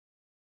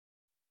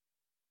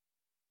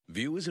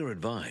Viewers are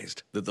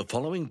advised that the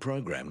following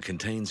program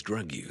contains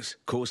drug use,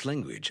 coarse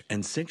language,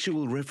 and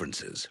sexual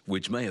references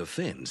which may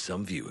offend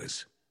some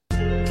viewers.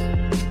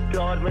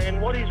 God,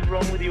 man, what is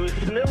wrong with you?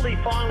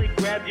 Snilly finally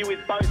grabbed you with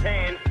both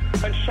hands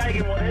and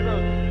shaken whatever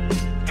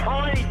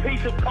tiny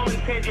piece of common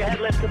sense you had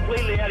left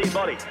completely out of your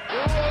body.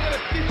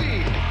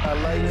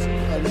 Lazy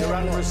and you're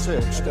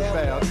unresearched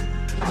about.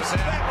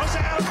 That was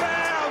out of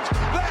bounds!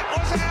 That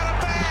was out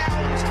of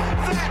bounds!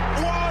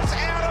 That was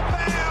out of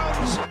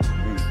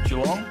bounds!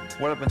 Geelong?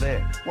 What happened there?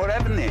 What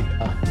happened there?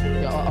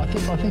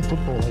 I think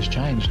football has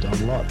changed a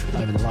lot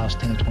over the last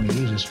 10 or 20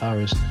 years as far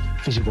as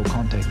physical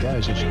contact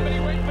goes. He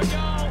went for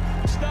goal.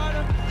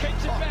 Stoneham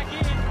kicks it back in.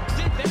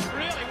 Did that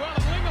really well.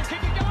 And Lingle kick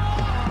it goal.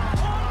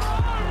 Oh,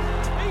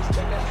 no! He's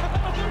kicked it out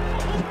of the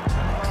ball.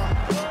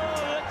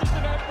 Oh, that just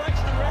about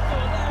breaks the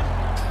record, that.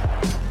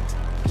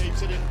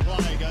 Keeps it in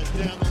play, goes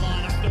down the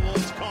line up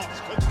towards Cox.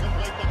 Couldn't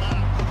complete the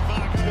mark.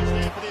 Fargo's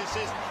there for the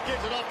assist.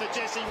 Gives it off to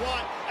Jesse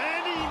White.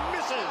 And he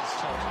misses.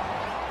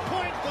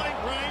 Point blank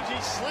range.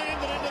 He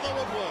slammed it into the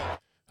woodwork.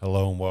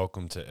 Hello and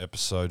welcome to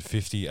episode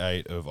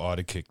 58 of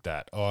I'da Kick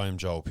That. I am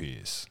Joel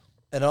Pearce.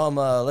 And I'm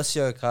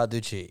Alessio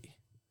Carducci.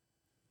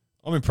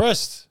 I'm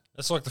impressed.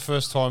 That's like the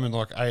first time in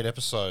like 8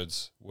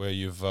 episodes where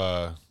you've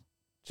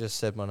Just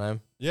said my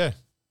name. yeah.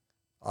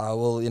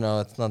 Well, you know,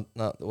 it's not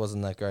it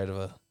wasn't that great of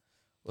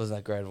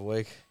a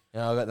week. You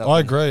know, I got I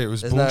agree. It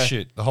was There's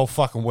bullshit. The whole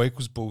fucking week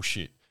was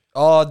bullshit.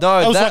 Oh no,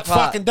 That was that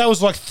like part. that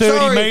was like 30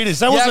 Sorry, meters.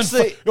 That you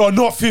wasn't actually-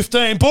 not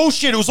 15.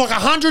 Bullshit. It was like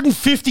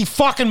 150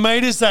 fucking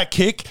meters that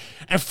kick,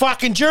 and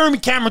fucking Jeremy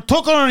Cameron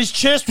took it on his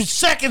chest with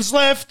seconds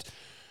left.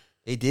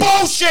 He did.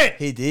 Bullshit.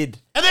 He did.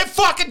 And then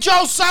fucking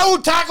Joel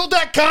Selwood tackled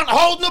that cunt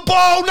holding the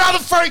ball. Another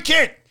free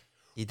kick.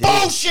 He did.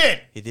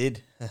 Bullshit. He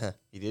did.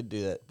 He did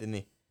do that, didn't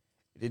he?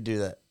 He did do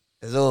that.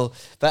 It's all.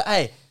 But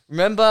hey,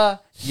 remember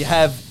you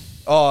have.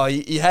 Oh,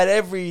 you had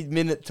every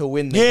minute to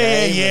win the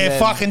game. Yeah, and then-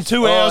 fucking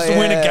 2 hours to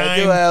win a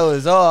game. 2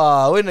 hours.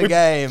 Oh, win a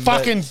game. but-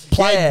 fucking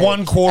played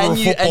one quarter and of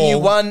you, football. And you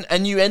won,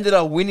 and you ended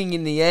up winning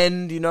in the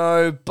end, you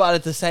know, but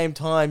at the same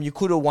time, you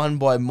could have won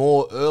by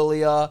more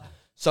earlier.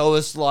 So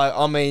it's like,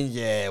 I mean,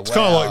 yeah, It's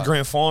kind of like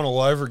grand final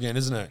all over again,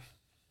 isn't it?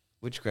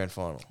 Which grand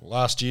final?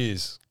 Last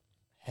year's.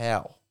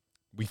 How?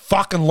 We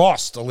fucking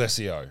lost,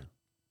 Alessio.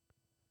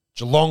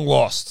 Geelong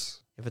lost.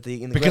 Yeah, but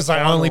in the Because they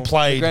grand final- only the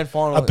played grand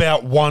final,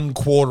 about one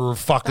quarter of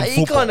fucking He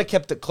football. kind of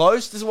kept it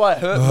close. This is why it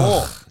hurt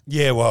more.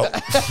 Yeah, well.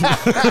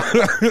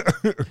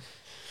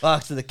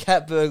 Fuck, so the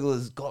cat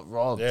burglars got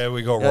robbed. Yeah,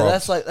 we got You know, robbed.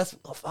 That's like, oh,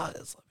 fuck,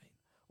 that's like,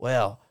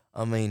 wow.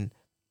 I mean,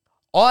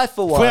 I,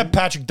 for If one, we had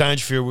Patrick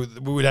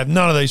Dangerfield, we would have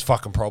none of these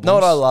fucking problems. know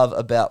what I love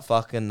about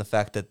fucking the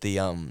fact that the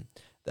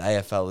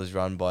AFL is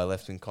run by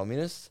left-wing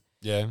communists?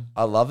 Yeah.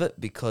 I love it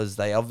because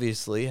they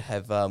obviously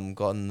have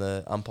gotten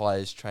the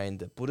umpires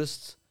trained at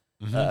Buddhist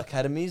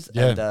academies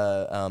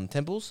Yeah. and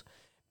temples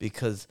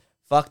because,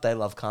 fuck, they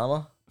love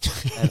karma.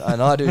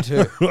 and I do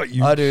too.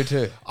 You- I do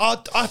too.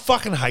 I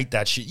fucking hate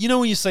that shit. You know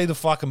when you see the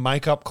fucking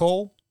makeup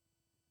call?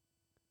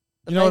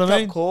 The You know what I makeup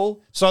mean?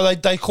 Call, So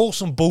they call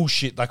some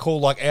bullshit. They call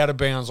like out of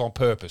bounds on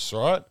purpose,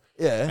 right?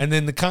 yeah. And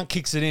then the cunt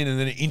kicks it in, and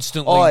then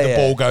instantly Oh, the yeah.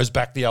 ball goes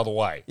back the other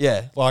way.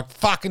 Yeah. Like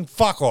fucking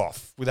fuck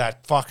off with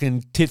that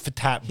fucking tit for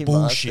tat He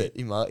bullshit.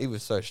 marked it. He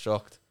was so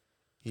shocked.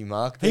 He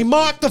marked it. He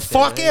marked the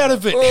fuck Yeah. out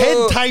of it, Oh,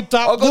 head taped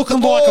I up, got looking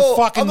the like a ball.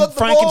 fucking I got the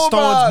ball, Frankenstein's bro.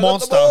 I got the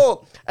monster.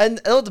 ball. And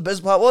you know what the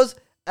best part was?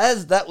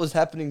 As that was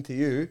happening to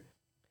you,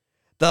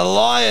 the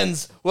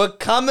Lions were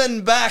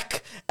coming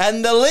back,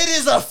 and the lid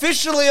is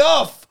officially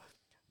off.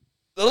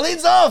 The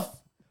lid's off.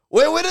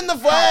 We're winning the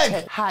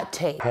flag. Hot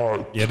take.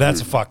 Yeah,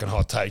 that's a fucking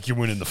hot take. You're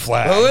winning the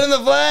flag. We're winning the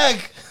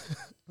flag.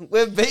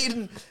 We're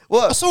beating. I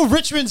What? saw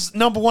Richmond's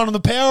number 1 in the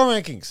power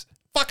rankings.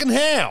 Fucking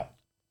how?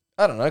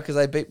 I don't know, because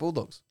they beat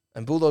Bulldogs.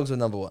 And Bulldogs were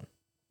number one.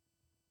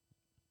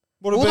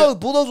 What about?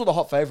 Bulldogs were the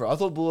hot favourite. I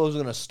thought Bulldogs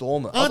were going to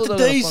storm it. I Aren't thought the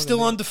they were gonna D's fucking still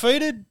beat it.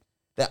 undefeated?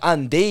 They're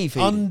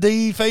undefeated.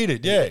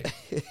 Undefeated, yeah.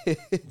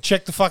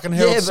 Check the fucking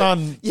Herald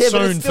Sun but it's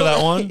soon for still-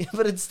 that one.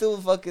 But it's still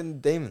fucking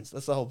demons.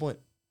 That's the whole point.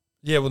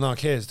 Yeah, well, no one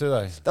cares, do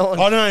they? No one-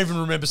 I don't even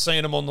remember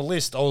seeing them on the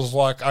list. I was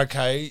like,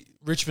 okay,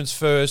 Richmond's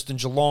first, and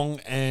Geelong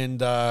and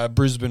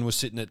Brisbane were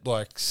sitting at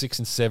like 6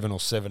 and 7 or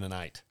 7 and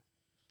 8.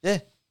 Yeah.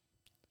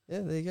 Yeah,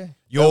 there you go.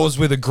 Yours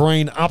with a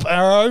green up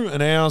arrow,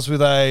 and ours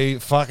with a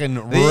fucking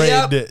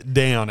red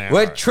down arrow.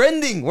 We're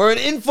trending. We're an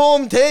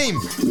informed team.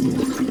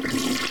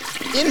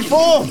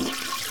 Informed.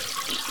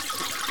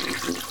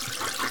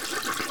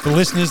 For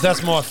listeners,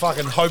 that's my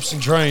fucking hopes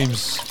and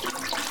dreams.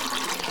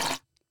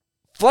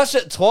 Flush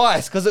it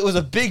twice because it was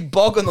a big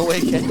bog on the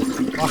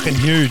weekend. Fucking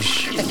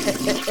huge.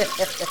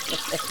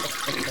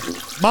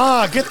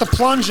 Ma, get the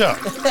plunger.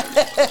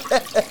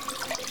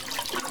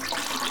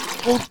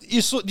 Well,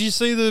 did you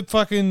see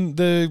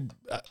the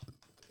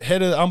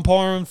head of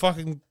umpiring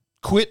fucking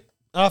quit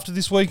after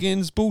this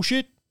weekend's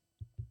bullshit?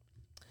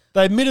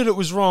 They admitted it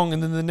was wrong,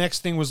 and then the next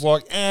thing was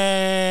like,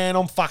 and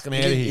I'm fucking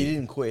out of He here.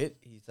 didn't quit.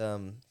 He's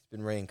been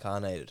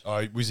reincarnated.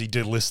 Oh, was he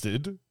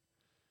delisted?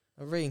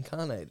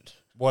 Reincarnated.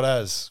 What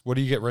as? What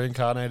do you get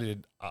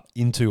reincarnated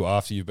into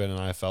after you've been an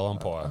AFL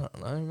umpire? I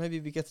don't know. Maybe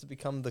if he gets to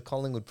become the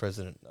Collingwood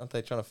president. Aren't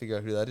they trying to figure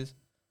out who that is?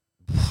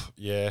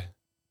 Yeah.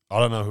 I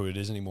don't know who it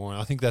is anymore.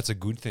 And I think that's a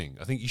good thing.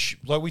 I think you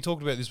should, like we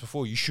talked about this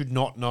before, you should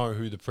not know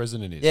who the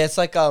president is. Yeah, it's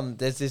like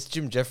there's this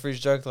Jim Jeffries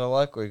joke that I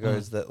like where he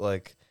goes that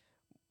like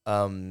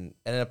and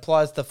it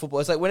applies to football.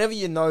 It's like whenever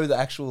you know the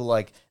actual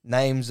like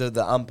names of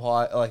the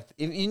umpire, like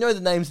if you know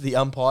the names of the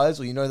umpires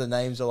or you know the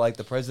names of like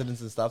the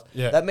presidents and stuff,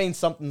 that means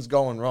something's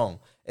going wrong.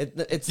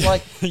 It's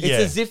like it's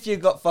as if you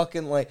got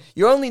fucking like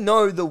you only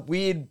know the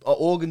weird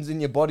organs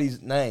in your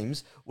body's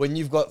names when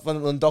you've got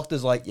when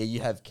doctors like you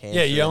have cancer.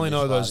 Yeah, you only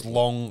know those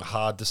long,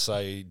 hard to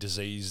say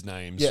disease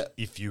names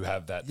if you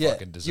have that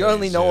fucking disease. You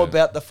only know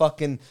about the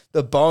fucking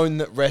the bone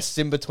that rests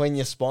in between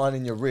your spine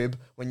and your rib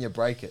when you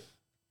break it.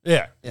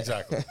 Yeah,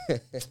 exactly.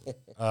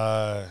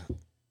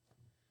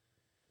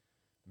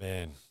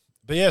 Man.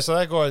 But yeah, so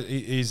that guy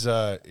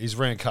he's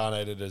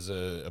reincarnated as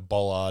a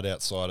bollard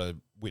outside of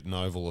Whitten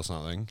Oval or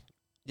something.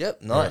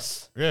 Yep,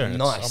 nice. Yeah,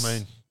 nice. I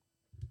mean,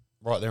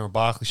 right there on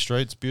Barclay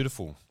Street, it's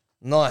beautiful.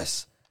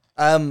 Nice.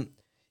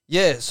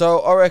 Yeah, so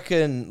I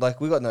reckon,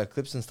 like, we got no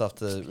clips and stuff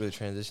to really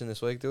transition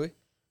this week, do we?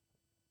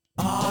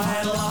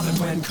 I love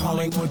it when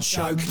Collingwood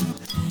choke.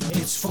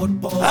 It's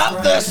football.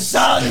 Up the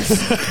Suns!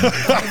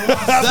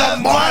 The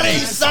mighty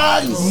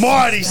Suns!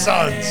 Mighty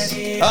Suns!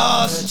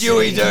 Oh,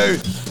 Stewie Doo.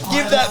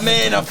 Give that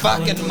man a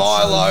fucking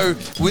Milo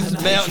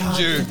with Mountain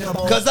Dew.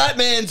 Because that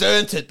man's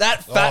earned it.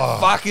 That fat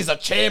fuck is a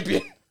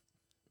champion.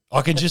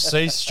 I can just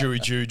see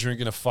Stewie Dew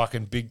drinking a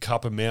fucking big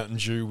cup of Mountain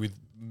Dew with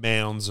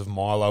mounds of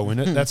Milo in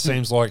it. That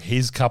seems like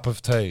his cup of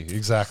tea.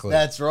 Exactly.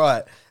 That's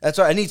right. That's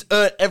right. And he's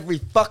earned every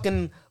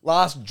fucking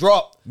last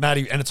drop.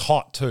 Matty, and it's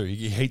hot too.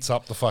 He heats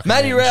up the fucking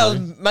Matty Mountain Rao's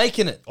Dew.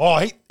 making it.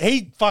 Oh,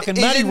 he fucking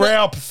Matty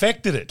Rao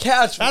perfected it.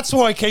 Couch. That's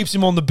why he keeps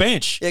him on the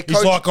bench. Yeah, He's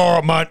coach- like, all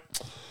right, mate.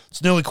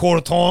 It's nearly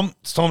quarter time.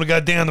 It's time to go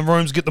down the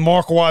rooms, get the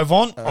microwave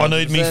on. I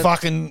need me 100%.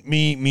 fucking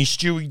me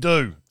Stewie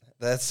Dew.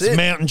 That's It's it.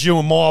 Mountain Dew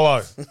and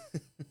Milo.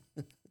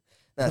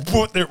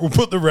 We'll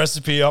put the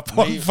recipe up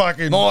on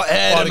fucking More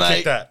how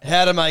kick that.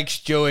 how to make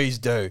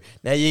Stewies do.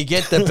 Now you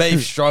get the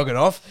beef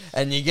stroganoff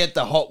and you get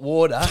the hot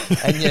water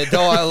and you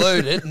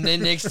dilute it and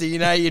then next thing you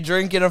know you're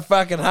drinking a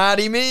fucking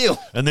hearty meal.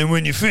 And then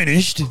when you're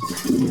finished,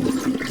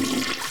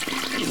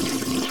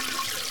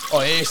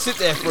 Oh yeah, sit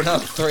there for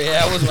another 3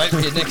 hours, wait for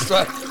your next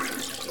one.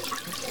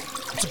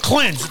 it's a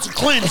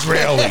cleanse,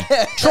 Rowley.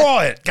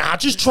 Try it. God,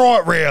 just try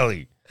it,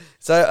 Rowley.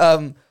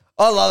 So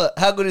I love it.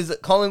 How good is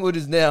it? Collingwood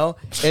is now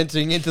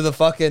entering into the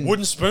fucking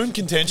Wooden spoon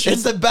contention.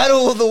 It's the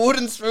battle of the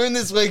wooden spoon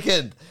this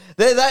weekend.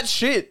 They're that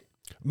shit.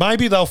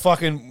 Maybe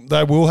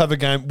they will have a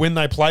game when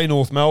they play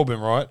North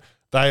Melbourne, right?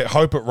 They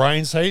hope it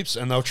rains heaps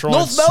and they'll try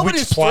North and Melbourne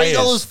switch is players.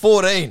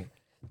 $3.14.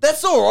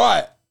 That's all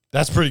right.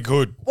 That's pretty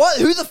good. What?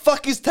 Who the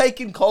fuck is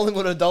taking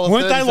Collingwood $1.37?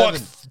 Weren't they like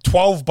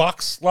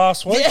 $12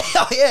 last week?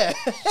 Yeah.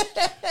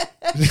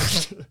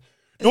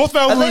 North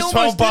And Melbourne they was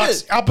almost did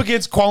 $12 it. up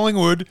against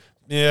Collingwood.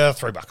 Yeah,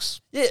 $3.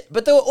 Yeah,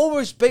 but they were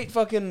almost beat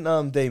fucking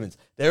Demons.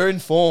 They're in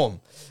form.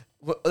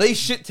 These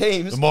shit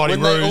teams, The Mighty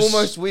when they Roos.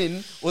 almost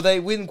win, or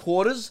they win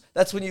quarters,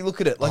 that's when you look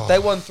at it. Like, they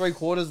won 3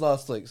 quarters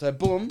last week. So,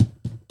 boom,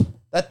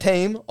 that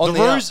team on The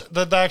the Roos, up.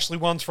 they actually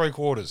won 3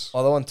 quarters.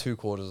 Oh, they won 2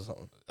 quarters or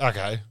something.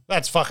 Okay,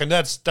 that's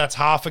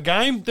half a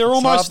game. They're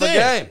almost half a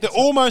there. game. They're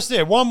almost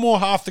there. One more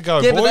half to go,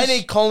 Yeah, boys. but they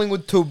need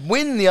Collingwood to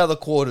win the other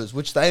quarters,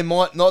 which they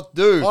might not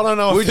do. I don't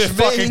know if which they're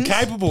fucking means-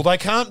 capable. They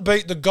can't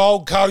beat the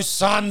Gold Coast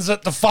Suns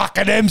at the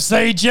fucking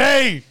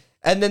MCG.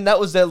 And then that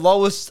was their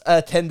lowest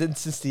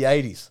attendance since the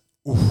 80s.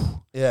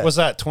 Yeah. Was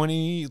that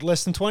 20,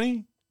 less than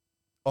 20?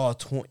 Oh,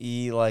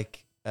 22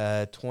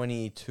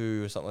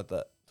 or something like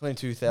that.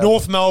 22,000.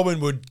 North Melbourne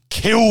would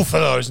kill for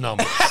those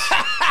numbers.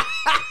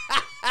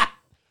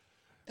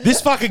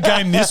 This fucking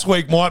game this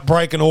week might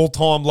break an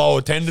all-time low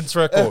attendance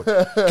record.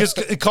 Because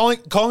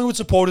Collingwood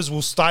supporters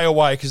will stay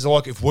away because they're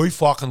like, if we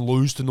fucking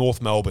lose to North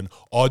Melbourne,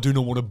 I do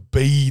not want to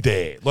be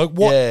there. Like,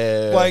 what?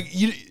 Yeah. Like,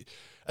 you...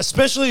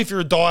 Especially if you're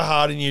a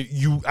diehard and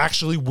you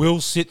actually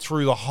will sit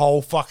through the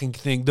whole fucking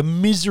thing. The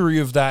misery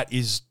of that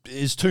is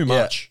too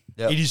much.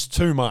 Yeah. It is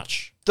too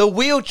much. The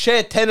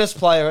wheelchair tennis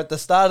player at the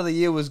start of the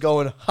year was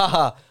going,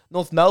 haha,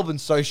 North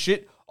Melbourne's so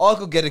shit, I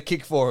could get a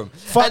kick for him.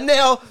 And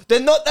now they're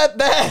not that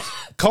bad.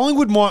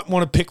 Collingwood might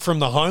want to pick from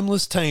the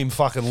homeless team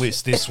fucking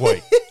list this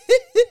week.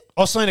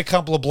 I've seen a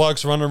couple of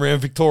blokes running around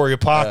Victoria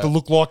Park that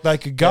look like they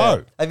could go.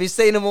 Yeah. Have you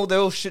seen them all? They're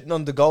all shitting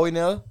on De Goey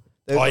now.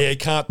 Oh, yeah, you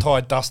can't tie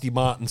Dusty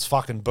Martin's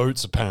fucking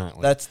boots,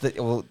 apparently. That's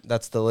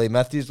the Lee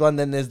Matthews one.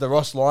 Then there's the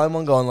Ross Lyon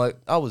one going like,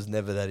 I was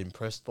never that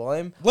impressed by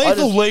him.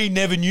 Lethal Lee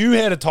never knew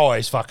how to tie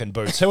his fucking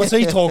boots. What's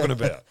he talking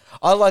about?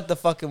 I like the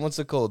fucking, what's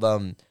it called?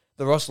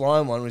 The Ross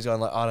Lyon one where he's going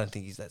like, I don't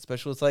think he's that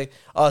special. It's like,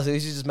 oh, so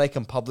he's just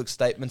making public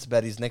statements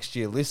about his next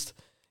year list.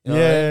 You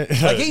know what I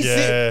mean? Like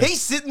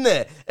he's sitting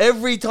there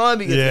every time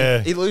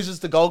he loses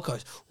to Gold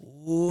Coast.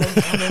 Ooh,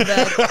 I'm coming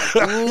back.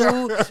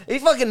 Ooh. He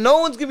fucking,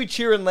 no one's gonna be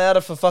cheering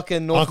louder for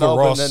fucking North Uncle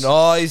Melbourne Ross.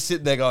 than he's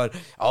sitting there going,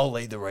 I'll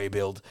lead the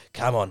rebuild.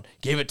 Come on,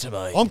 give it to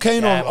me. I'm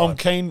keen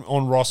Come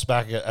on Ross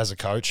back as a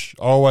coach.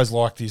 I always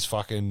liked his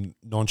fucking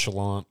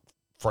nonchalant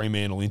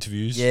Fremantle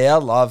interviews. Yeah, I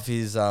love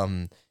his,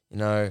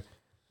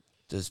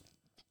 just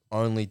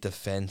only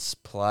defense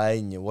play,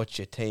 and you watch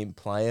your team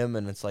play him,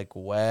 and it's like,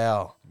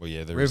 wow. Well,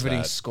 yeah, there is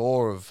riveting that.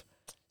 score of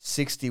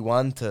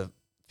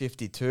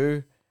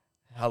 61-52.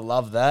 I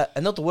love that.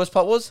 And not the worst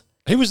part was,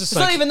 He was the it's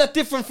Saints. not even that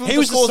different from He the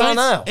was the scores are Saints.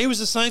 now. He was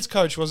the Saints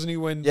coach, wasn't he?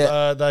 When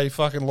Yeah. they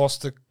fucking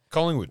lost to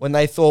Collingwood. When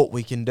they thought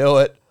we can do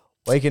it.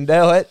 Well,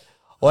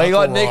 you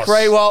got Uncle Nick Ross.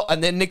 Rewalt,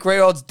 and then Nick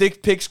Rewalt's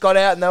dick pics got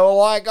out, and they were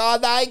like, "Oh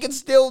no, he can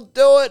still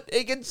do it.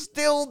 He can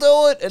still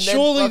do it." And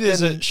Surely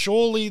then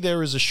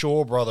there is a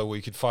Shaw brother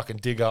we could fucking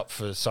dig up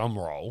for some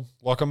role.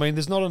 Like, I mean,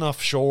 there's not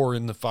enough Shaw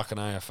in the fucking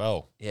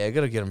AFL. yeah,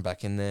 got to get him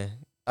back in there.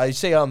 You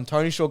see,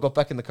 Tony Shaw got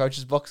back in the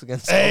coach's box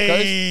against Gold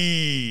Coast.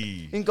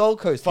 Hey, In Gold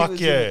Coast, Fuck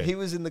yeah. he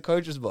was in the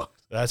coach's box,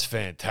 that's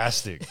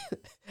fantastic.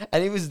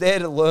 and he was there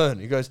to learn.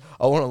 He goes,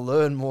 "I want to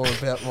learn more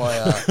about my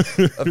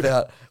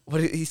about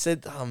what he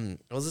said." I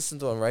was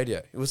listening to on radio.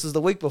 It was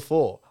the week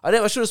before. I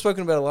should have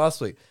spoken about it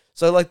last week.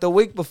 So like the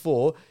week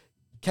before,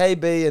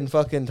 KB and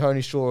fucking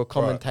Tony Shaw are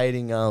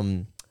commentating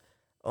on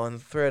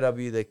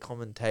 3AW. They're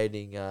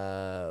commentating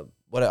I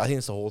think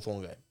it's the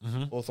Hawthorn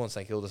game, Hawthorn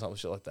St Kilda, something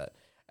shit like that.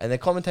 And they're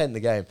commentating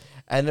the game.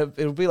 And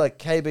it'll be like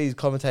KB's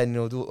commentating, and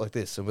he'll do it like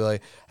this. It'll be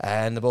like,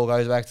 and the ball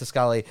goes back to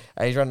Scully,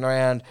 and he's running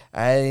around,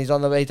 and he's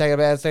on the beat, taking a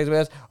bounce, takes a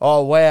bounce.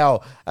 Oh,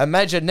 wow.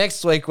 Imagine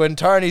next week when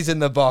Tony's in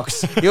the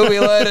box. You'll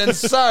be learning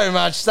so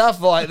much stuff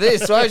like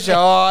this, won't you?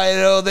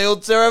 Oh, they'll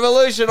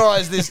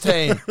revolutionise this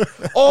team.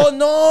 Oh,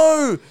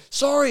 no.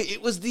 Sorry,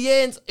 it was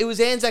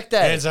Anzac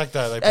Day. Anzac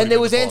Day. They put And him there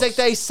in was the Anzac box.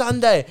 Day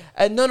Sunday.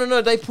 And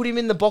no, they put him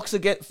in the box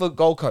again for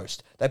Gold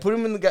Coast. They put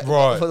him in the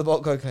Right. for the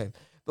Gold Coast game.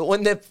 But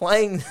when they're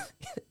playing,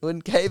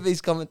 when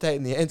KV's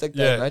commentating the Anzac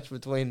Day Yeah. match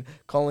between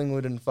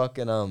Collingwood and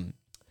fucking and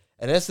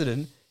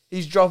Essendon,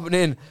 he's dropping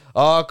in.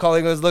 Oh,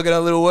 Collingwood's looking a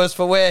little worse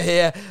for wear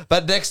here.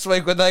 But next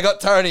week when they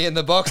got Tony in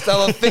the box,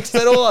 they'll have fixed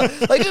it all.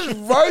 They just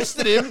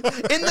roasted him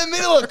in the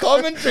middle of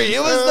commentary.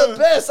 It was the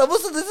best. I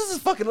was like, this is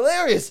fucking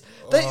hilarious.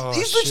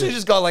 He's literally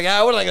just gone like,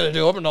 what are they going to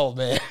do? I'm an old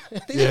man.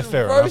 He Yeah, just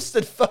fair enough.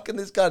 roasted fucking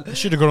this guy.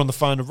 Should have got on the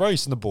phone to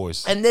Race and the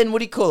boys. And then what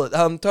do you call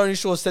it? Tony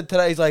Shaw said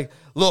today, he's like,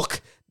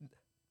 look,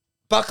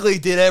 Buckley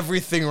did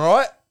everything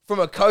right.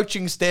 From a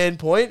coaching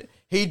standpoint,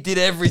 he did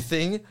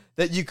everything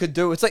that you could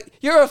do. It's like,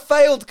 you're a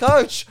failed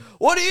coach.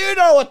 What do you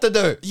know what to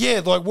do? Yeah,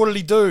 like, what did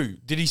he do?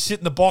 Did he sit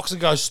in the box and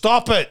go,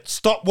 stop it,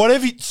 stop what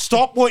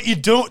you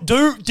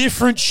do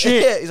different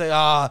shit? Yeah, he's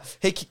like,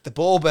 he kicked the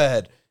ball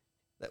bad.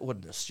 That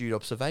wasn't an astute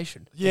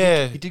observation.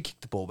 Yeah. He did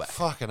kick the ball back.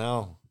 Fucking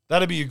hell.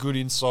 That'd be a good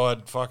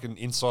inside the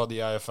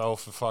AFL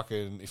for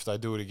fucking, if they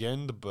do it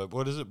again. But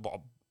what is it?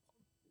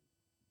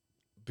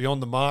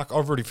 Beyond the Mark?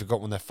 I've already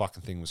forgot when that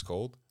fucking thing was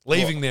called.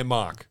 Leaving their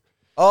mark.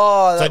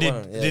 Oh, So that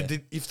one. Yeah.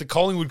 if the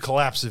Collingwood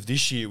collapse of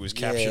this year was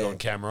captured Yeah. on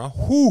camera,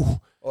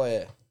 whew, Oh,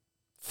 yeah.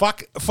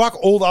 fuck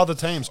all the other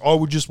teams. I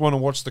would just want to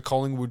watch the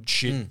Collingwood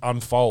shit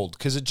unfold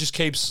because it just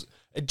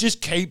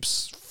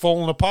keeps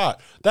falling apart.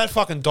 That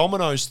fucking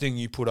Dominoes thing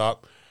you put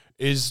up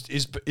is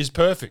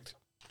perfect.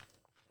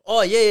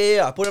 Oh,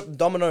 yeah. I put up the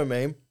Domino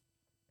meme.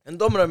 And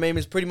Domino meme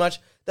is pretty much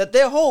that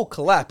their whole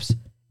collapse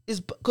is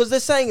because they're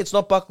saying it's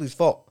not Buckley's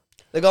fault.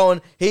 They're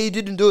going, he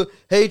didn't do it.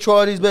 He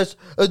tried his best.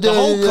 The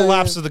whole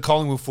collapse of the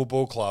Collingwood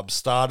Football Club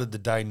started the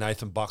day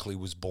Nathan Buckley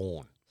was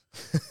born.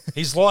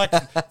 He's like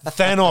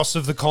Thanos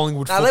of the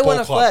Collingwood Nah, they Football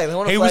want a Club. flag. They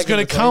want a He flag was going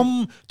in to between.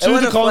 come They to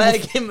want the a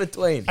Collingwood flag in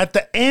between. at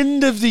the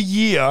end of the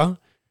year.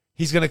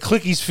 He's going to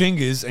click his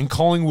fingers and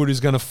Collingwood is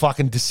going to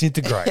fucking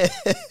disintegrate.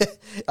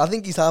 I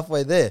think he's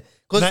halfway there.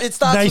 Because it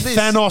starts with this.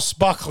 Thanos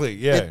Buckley,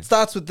 yeah. It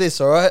starts with this,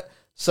 all right?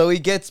 So he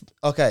gets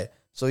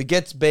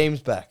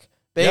Beams back.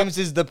 Beams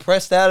is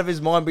depressed out of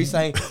his mind, but he's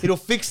saying it'll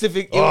fix it.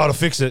 It'll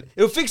fix it.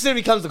 It'll fix it if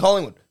he comes to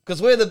Collingwood.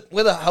 Because we're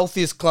the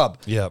healthiest club.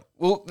 Yeah.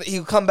 Well,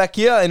 he'll come back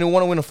here and he'll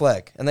want to win a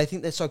flag. And they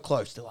think they're so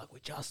close. They're like, we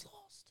just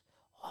lost.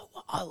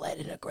 I led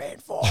in a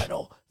grand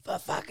final for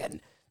fucking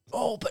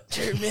all but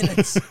 2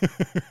 minutes.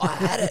 I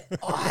had it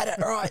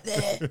right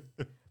there.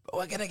 But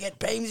we're going to get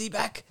Beamsy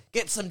back,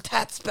 get some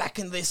tats back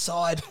in this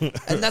side.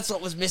 And that's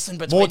what was missing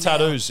between More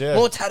tattoos, yeah.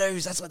 More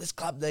tattoos. That's what this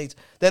club needs.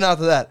 Then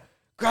after that,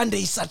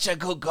 Grundy's such a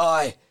good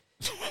guy.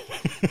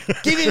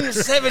 Give him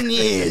 7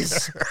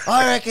 years.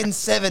 I reckon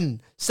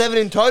 7. 7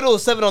 in total or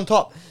 7 on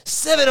top?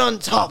 7 on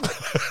top.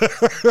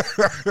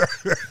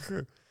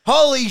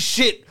 Holy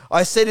shit.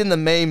 I said in the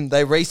meme,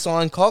 they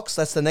re-signed Cox.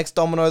 That's the next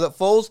domino that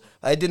falls.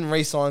 They didn't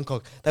re-sign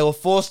Cox. They were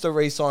forced to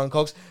re-sign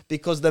Cox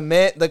because the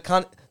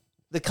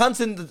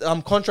cunts in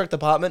the contract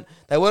department,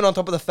 they weren't on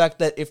top of the fact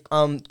that if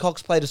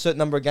Cox played a certain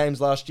number of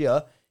games last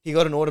year, he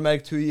got an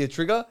automatic 2-year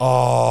trigger.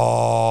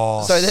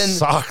 Oh, so then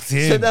sucked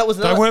in. So that was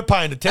they weren't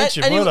paying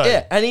attention, and were they?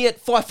 Yeah, and he had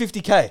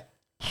 550k.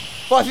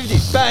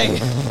 550,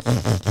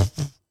 bang.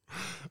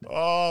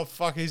 Oh,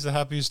 fuck, he's the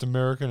happiest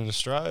American in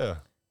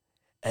Australia.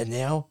 And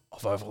now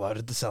I've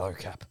overloaded the salary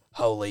cap.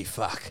 Holy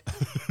fuck.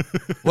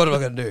 What am I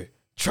going to do?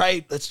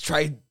 Let's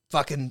trade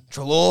fucking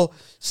Treloar,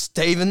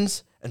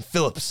 Stevens, and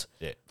Phillips.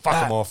 Yeah, fuck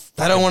them off.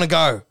 They don't want to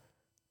go.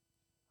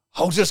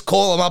 I'll just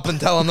call him up and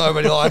tell him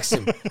nobody likes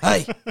him.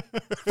 Hey,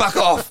 fuck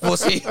off,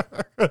 pussy.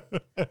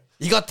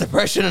 You got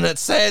depression and it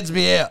sads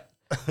me out.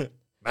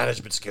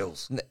 Management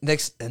skills.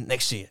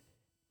 Next year,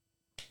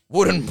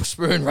 wooden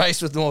spoon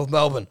race with North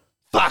Melbourne.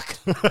 Fuck.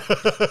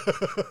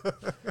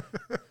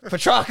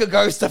 Petrarca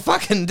goes to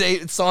fucking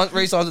re-signs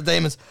the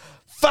Demons.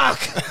 Fuck.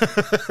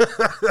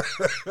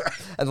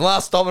 And the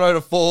last domino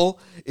to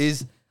fall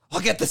is, I'll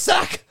get the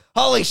sack.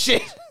 Holy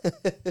shit.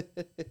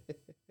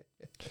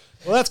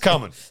 Well, that's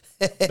coming.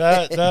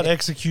 That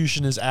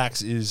executioner's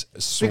axe is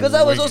because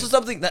that was also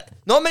something that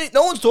no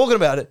one's talking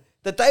about it.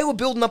 That they were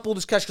building up all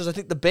this cash because I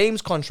think the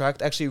Beams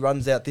contract actually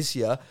runs out this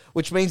year,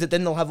 which means that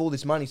then they'll have all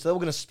this money. So they were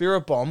going to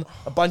spirit bomb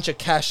a bunch of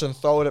cash and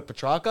throw it at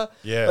Petrarca.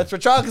 Yeah. But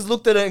Petrarca's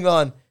looked at it and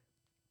gone,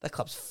 that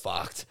club's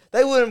fucked.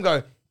 They wouldn't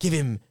go, give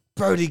him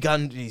Brody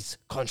Gundy's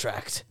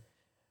contract.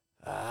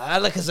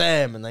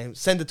 Alakazam. And they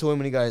send it to him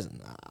and he goes,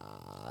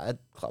 nah, that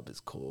club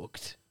is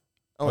cooked.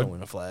 I want to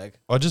win a flag.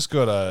 I just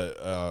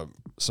got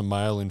some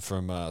mail in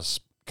from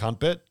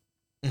Cuntbet.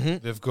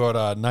 Mm-hmm. They've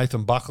got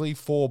Nathan Buckley,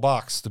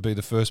 $4 to be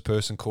the first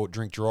person caught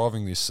drink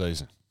driving this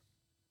season.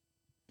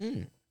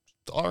 I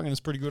reckon it's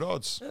pretty good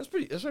odds. That's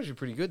actually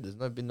pretty good. There's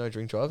been no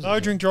drink drives. No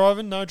drink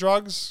driving, no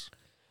drugs.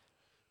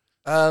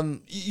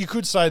 You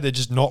could say they're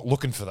just not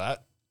looking for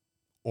that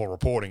or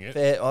reporting it.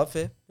 Fair. Yeah,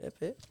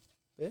 fair.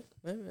 There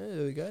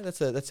we go.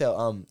 That's our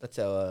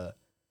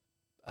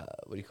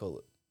what do you call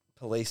it?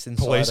 Police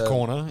insider. Police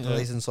corner.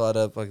 Police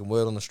insider. Fucking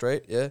word on the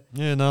street. Yeah.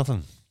 Yeah,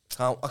 nothing.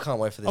 I can't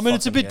wait for this. I mean,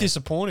 it's a bit game.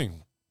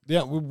 disappointing.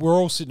 Yeah, we're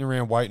all sitting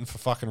around waiting for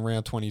fucking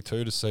round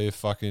 22 to see if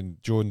fucking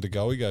Jordan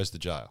DeGoey goes to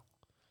jail.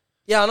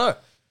 Yeah, I know.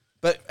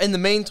 But in the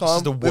meantime, this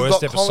is the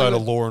worst episode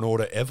of Law and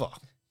Order ever.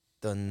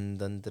 Dun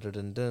dun dun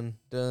dun dun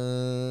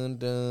dun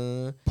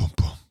dun. Boom,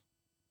 boom.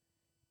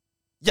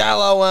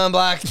 Yellow and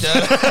black.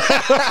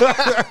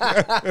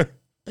 The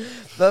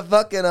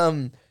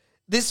fucking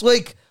this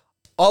week,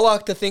 I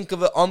like to think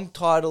of it. I'm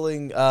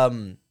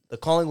titling the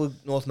Collingwood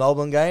North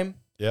Melbourne game.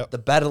 Yep. The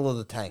Battle of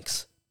the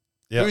Tanks.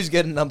 Yep. Who's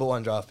getting number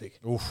one draft pick?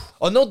 Oof.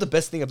 I know what the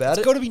best thing about It's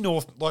it. got to be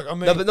North. Like, I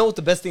mean, No, but know what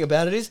the best thing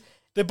about it is?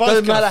 they're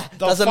both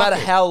Doesn't matter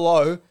how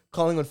low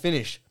Collingwood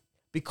finish,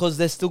 because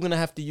they're still going to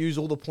have to use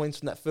all the points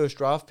from that first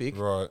draft pick.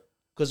 Right.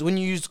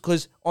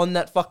 Because on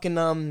that fucking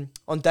on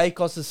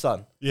Dacos'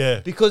 son.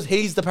 Yeah. Because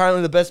he's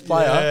apparently the best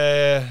player.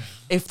 Yeah.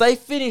 If they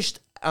finished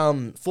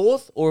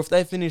fourth or if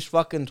they finished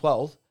fucking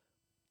 12th,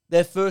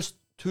 their first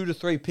 2 to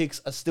 3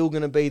 picks are still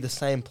going to be the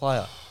same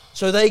player.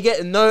 So they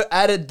get no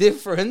added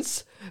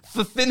difference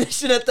for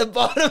finishing at the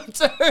bottom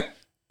too.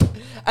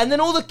 And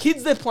then all the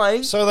kids they're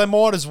playing. So they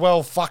might as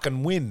well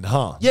fucking win,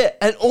 huh? Yeah,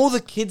 and all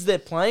the kids they're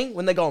playing,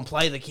 when they go and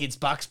play the kids,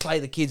 Bucks play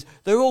the kids,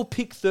 they're all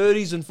pick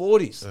 30s and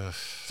 40s. Ugh.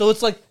 So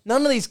it's like,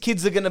 none of these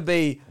kids are going to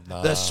be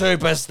the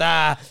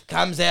superstar,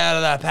 comes out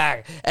of the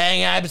pack,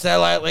 and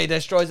absolutely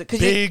destroys it.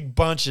 Big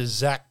bunch of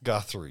Zach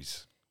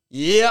Guthries.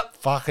 Yep.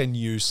 Fucking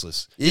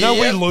useless. You know,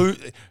 we lose.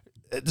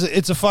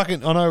 It's a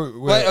fucking, I know.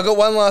 Wait, I got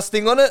one last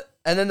thing on it.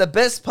 And then the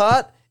best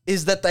part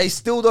is that they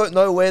still don't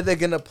know where they're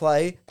going to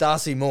play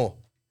Darcy Moore.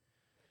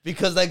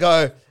 Because they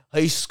go,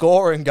 he's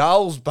scoring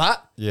goals,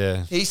 but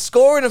yeah, he's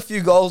scoring a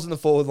few goals in the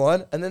forward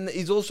line, and then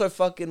he's also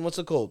fucking, what's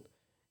it called?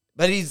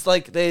 But he's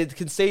like, they're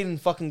conceding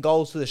fucking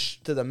goals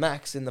to the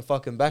max in the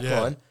fucking back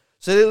line.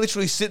 So they're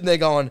literally sitting there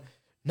going,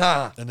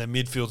 nah. And their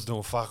midfield's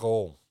doing fuck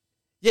all.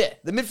 Yeah,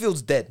 the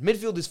midfield's dead.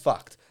 Midfield is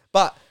fucked.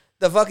 But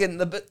the fucking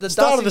the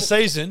start of the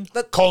season,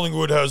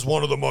 Collingwood has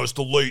one of the most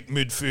elite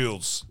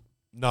midfields.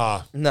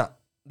 Nah.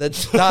 They're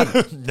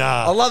done.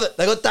 Nah. I love it.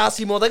 They got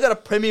Darcy Moore. They got a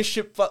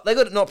premiership. They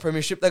got not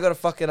premiership. They got a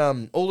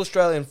fucking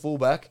All-Australian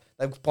fullback.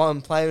 They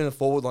playing in the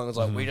forward line. It's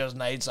like, we just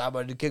need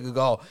somebody to kick a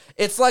goal.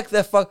 It's like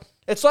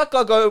it's like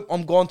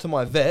I'm going to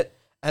my vet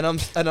and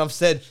I've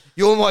said,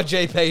 you're my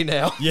GP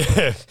now.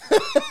 Yeah.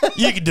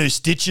 You can do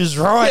stitches,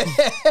 right?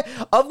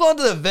 I've gone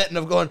to the vet and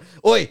I've gone,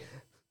 oi,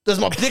 does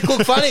my dick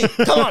look funny?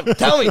 Come on,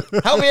 tell me.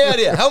 Help me out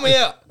here. Help me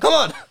out. Come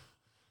on.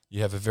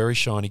 You have a very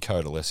shiny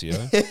coat,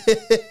 Alessio.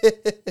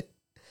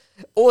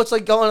 Or it's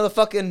like going to the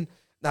fucking...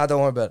 Nah,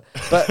 don't worry about it.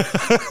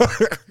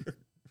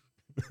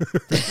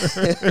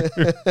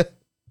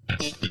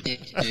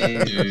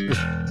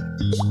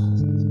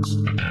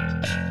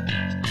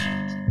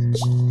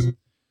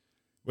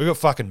 We got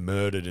fucking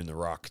murdered in the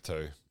ruck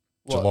too.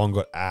 What? Geelong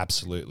got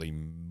absolutely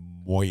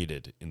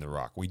moited in the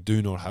ruck. We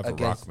do not have a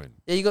ruckman.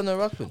 Yeah, you got no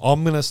ruckman.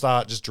 I'm going to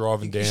start just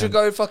driving down. You should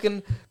go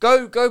fucking...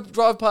 Go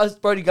drive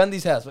past Brody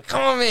Gundy's house. But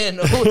come on, man.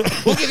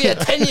 We'll give you a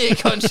 10-year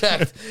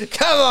contract.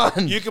 Come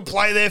on. You can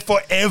play there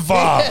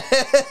forever.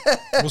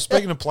 Well,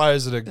 speaking of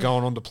players that are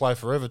going on to play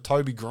forever,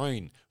 Toby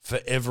Green,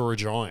 forever a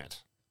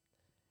Giant.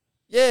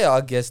 Yeah,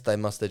 I guess they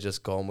must have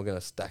just gone, we're going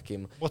to stack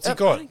him. What's he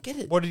got? I don't get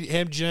it. How do you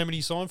know how many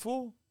he signed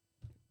for?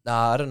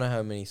 Nah, I don't know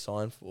how many he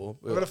signed for.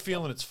 I've got a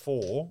feeling it's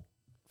 4.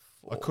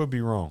 I could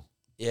be wrong.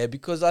 Yeah,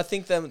 because I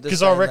think them...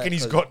 Because I reckon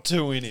he's got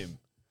 2 in him.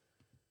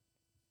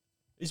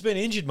 He's been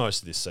injured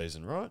most of this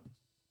season, right?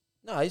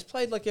 No, he's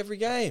played like every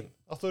game.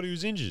 I thought he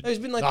was injured. No, he's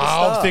been like the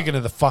star. I'm thinking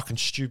of the fucking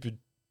stupid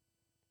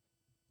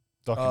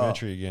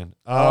documentary again.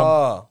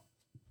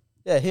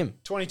 Yeah, him.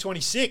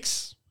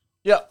 2026.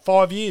 Yeah.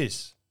 5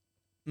 years.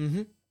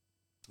 Mm-hmm.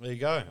 There you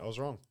go. I was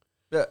wrong.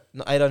 Yeah,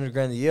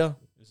 $800,000 a year.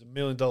 He's $1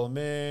 million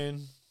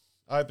man.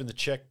 Open the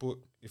checkbook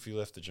if he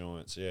left the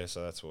Giants. Yeah,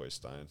 so that's where he's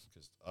staying.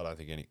 Because I don't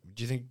think any.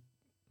 Do you think?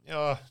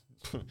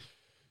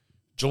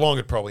 Geelong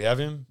would probably have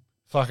him.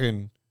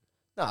 Fucking.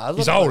 Nah,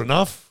 he's old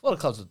enough. A lot of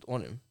clubs would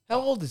want him. How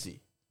old is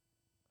he?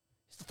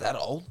 He's not that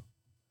old.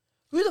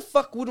 Who the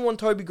fuck wouldn't want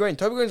Toby Green?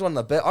 Toby Green's one of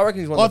the best. I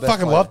reckon he's one of the best. I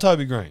fucking love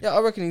Toby Green. Yeah,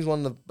 I reckon he's one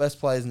of the best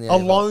players in the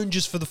Alone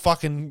just for the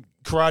fucking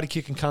karate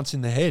kicking cunts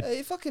in the head.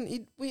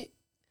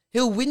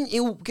 He'll win.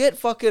 He'll get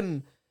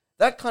fucking.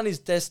 That cunt is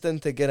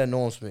destined to get a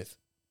Norm Smith.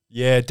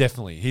 Yeah,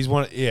 definitely. He's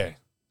one. Yeah.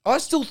 I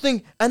still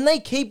think, and they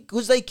keep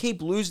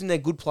losing their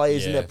good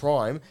players in their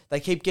prime. They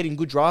keep getting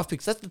good draft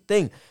picks. That's the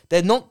thing.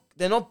 They're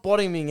not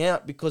bottoming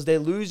out because they're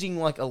losing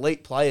like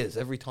elite players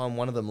every time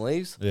one of them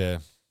leaves. Yeah.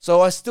 So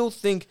I still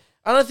think.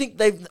 I don't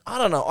think I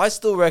don't know. I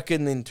still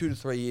reckon in 2 to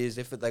 3 years,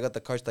 if they got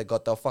the coach they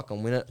got, they'll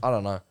fucking win it. I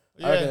don't know.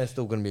 Yeah. I reckon they're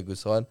still going to be a good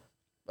side.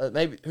 But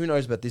maybe, who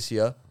knows about this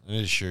year. They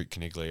need to shoot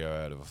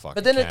Caniglio out of a fucking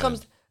But then cannon.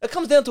 it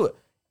comes down to it.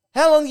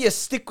 How long do you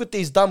stick with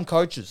these dumb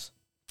coaches?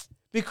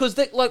 Because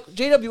they like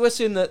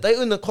GWS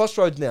they're in the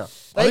crossroads now.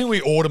 I think we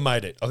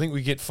automate it. I think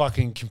we get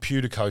fucking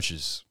computer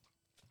coaches.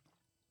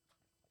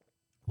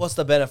 What's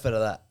the benefit of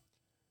that?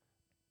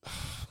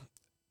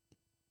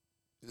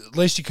 At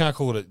least you can't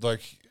call it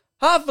like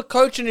half the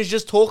coaching is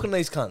just talking to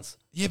these cunts.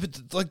 Yeah,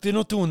 but like they're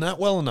not doing that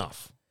well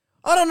enough.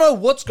 I don't know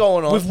what's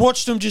going on. We've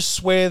watched them just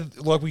swear,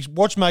 like we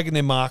watched making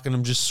their mark and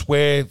them just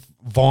swear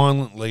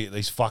violently at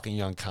these fucking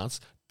young cunts.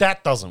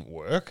 That doesn't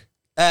work.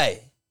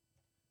 Hey.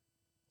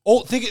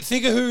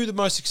 Think of who the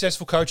most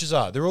successful coaches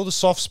are. They're all the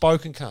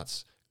soft-spoken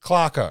cunts.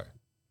 Clarko.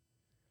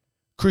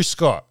 Chris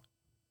Scott.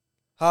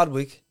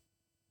 Hardwick.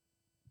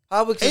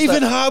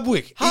 Even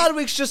Hardwick.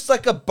 Hardwick's just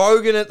like a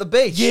bogan at the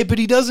beach. Yeah, but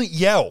he doesn't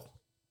yell.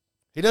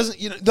 He doesn't,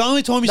 the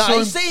only time you saw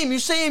him... You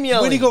see him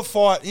yelling. When he got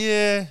fired,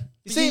 yeah.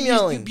 You see him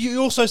yelling. You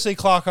also see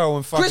Clarko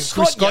and fucking Chris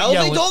Scott yelling. What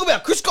are you talking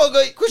about? Chris Scott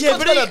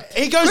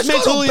he goes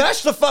mentally...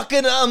 bash the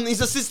fucking,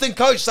 his assistant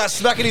coach, starts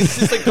smacking his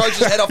assistant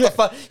coach's head off the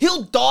phone.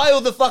 He'll dial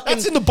the fucking...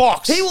 That's in the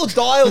box. He will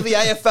dial the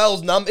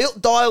AFL's number. He'll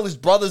dial his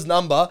brother's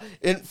number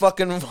in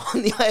fucking on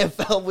the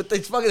AFL with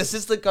his fucking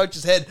assistant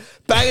coach's head,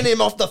 banging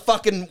him off the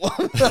fucking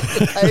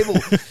table.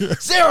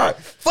 0,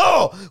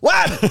 4,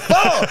 1,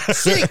 4,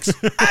 6,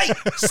 8,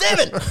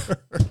 7.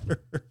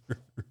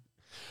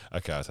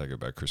 Okay, I take it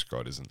back. Chris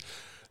Scott isn't...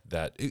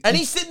 that. And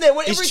he's sitting there.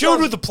 He's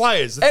chilled with the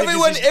players. Every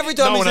time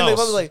he's in there,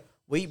 like,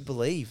 we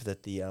believe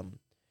that the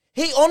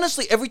He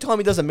honestly, every time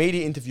he does a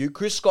media interview,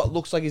 Chris Scott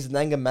looks like he's an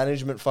anger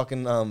management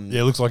fucking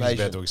yeah, it looks like he's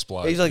about to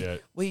explode. He's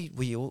like, we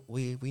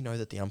know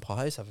that the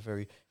umpires have a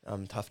very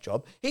tough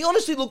job. He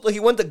honestly looked like he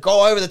went to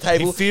go over the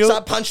table,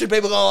 start punching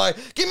people, going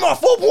like, "Give me my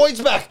 4 points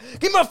back!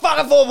 Give me my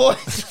fucking 4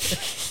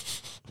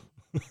 points!"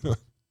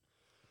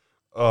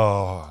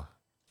 Oh,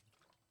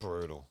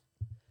 brutal.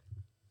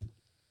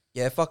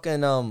 Yeah,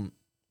 fucking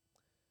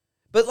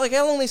But like,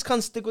 how long these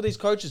cunts stick with these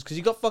coaches? Because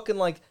you got fucking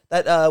like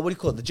that. What do you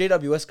call it? The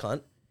GWS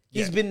cunt.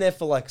 He's been there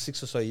for like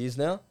 6 or so years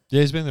now. Yeah,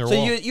 he's been there.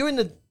 So you're in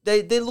the.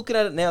 They're looking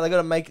at it now. They got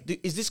to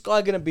make. Is this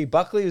guy going to be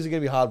Buckley or is he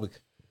going to be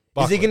Hardwick?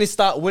 Is he going to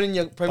start winning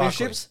your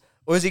premierships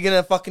or is he going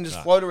to fucking just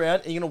float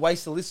around and you're going to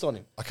waste the list on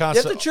him? I can't.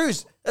 You have to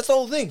choose. That's the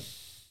whole thing.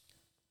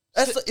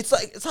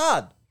 It's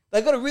hard.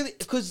 They got to really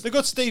because they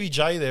got Stevie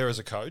J there as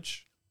a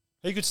coach.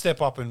 He could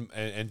step up and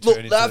look.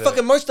 turn into The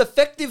fucking most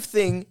effective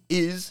thing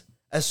is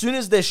as soon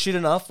as they're shit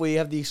enough where you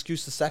have the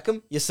excuse to sack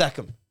them, you sack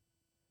them.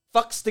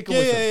 Fuck sticking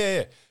with them.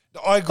 Yeah.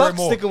 I agree Fuck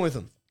more. sticking with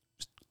them.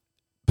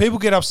 People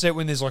get upset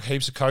when there's like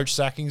heaps of coach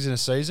sackings in a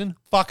season.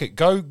 Fuck it,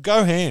 go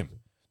ham.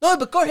 No,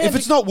 but go ham. If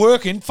it's not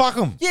working, fuck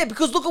them. Yeah,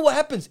 because look at what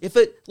happens. If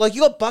it like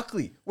you got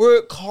Buckley, where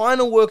it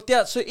kind of worked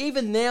out. So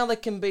even now they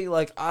can be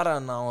like, I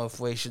don't know if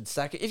we should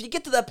sack it. If you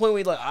get to that point where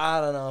you're like,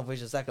 I don't know if we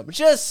should sack him, but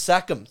just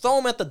sack him, throw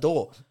him out the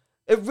door.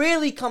 It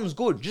really comes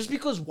good. Just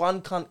because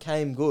one cunt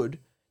came good,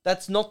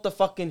 that's not the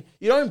fucking.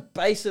 You don't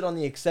base it on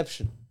the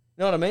exception.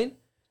 You know what I mean?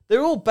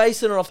 They're all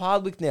basing it off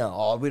Hardwick now.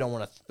 Oh, we don't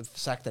want to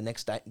sack the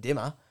next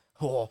Dimmer.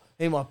 Oh,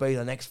 he might be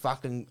the next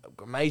fucking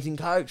amazing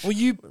coach. Well,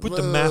 you put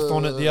the math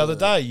on it the other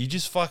day. You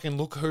just fucking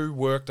look who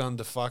worked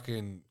under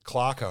fucking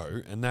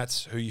Clarko, and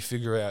that's who you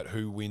figure out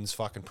who wins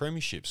fucking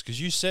premierships.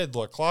 Because you said,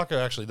 like,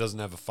 Clarko actually doesn't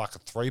have a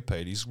fucking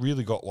 3-peat. He's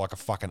really got like a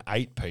fucking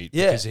 8-peat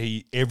because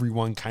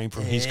everyone came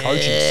from his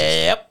coaching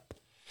system. Yep.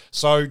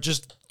 So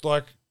just,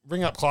 like,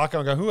 ring up Clarko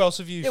and go, who else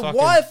have you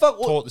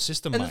taught the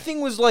system, And mate? the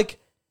thing was, like,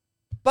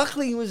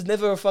 Buckley was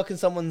never a fucking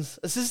someone's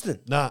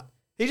assistant. Nah.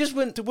 He just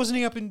went... Wasn't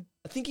he up in...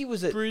 I think he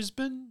was at...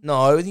 Brisbane? No,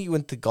 I think he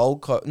went to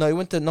Gold Coast. No, he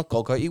went to... Not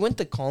Gold Coast. He went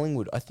to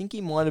Collingwood. I think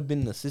he might have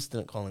been an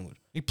assistant at Collingwood.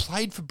 He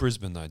played for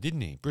Brisbane, though,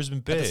 didn't he? Brisbane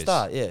Bears. At the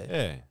start, yeah.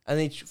 Yeah.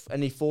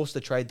 And he forced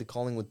a trade to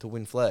Collingwood to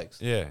win flags.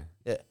 Yeah.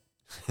 Yeah.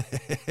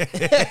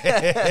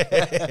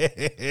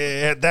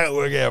 That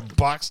work out,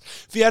 Bucks.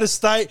 If he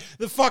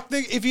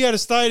had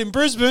stayed in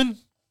Brisbane,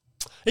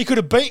 he could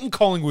have beaten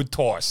Collingwood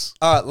twice.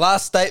 All right,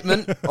 last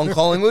statement on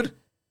Collingwood.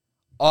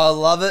 I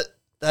love it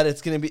that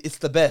it's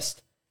the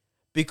best.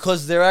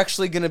 because they're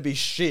actually going to be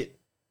shit.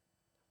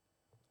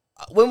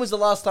 When was the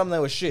last time they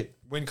were shit?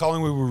 When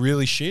Collingwood were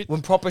really shit?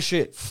 When proper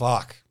shit.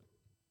 Fuck.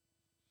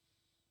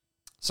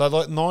 So,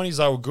 like, 90s,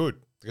 they were good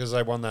because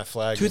they won that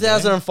flag.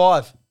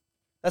 2005.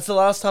 That's the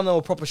last time they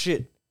were proper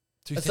shit.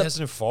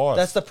 2005.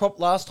 That's the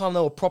last time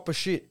they were proper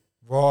shit.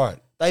 Right.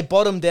 They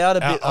bottomed out a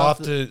bit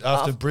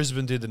after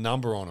Brisbane did the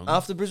number on them.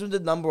 After Brisbane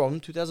did the number on them,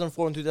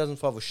 2004 and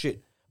 2005 was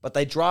shit. But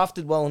they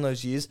drafted well in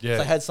those years. Yeah.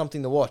 So they had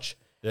something to watch.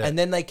 Yeah. And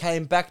then they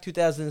came back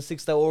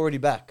 2006, they were already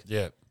back.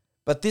 Yeah.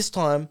 But this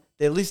time,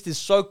 their list is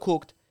so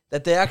cooked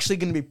that they're actually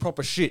going to be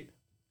proper shit.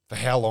 For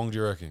how long do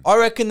you reckon? I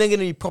reckon they're going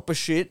to be proper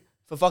shit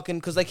for fucking...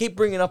 Because they keep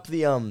bringing up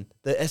the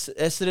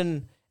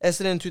Essendon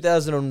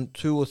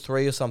 2002 or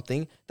 3 or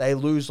something. They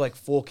lose like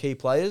 4 key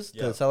players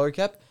to the salary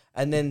cap.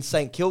 And then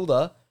St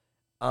Kilda,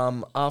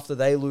 after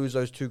they lose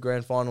those 2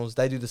 grand finals,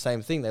 they do the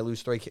same thing. They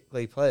lose 3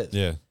 key players.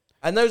 Yeah.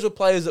 And those were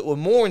players that were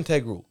more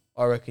integral,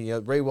 I reckon. You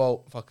know,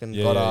 Rewalt, fucking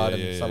Goddard,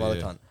 and some other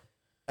cunt.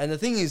 And the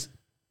thing is,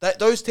 that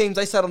those teams,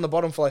 they sat on the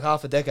bottom for like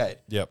half a decade.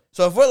 Yep.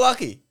 So if we're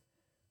lucky,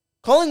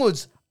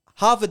 Collingwood's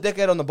half a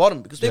decade on the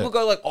bottom because people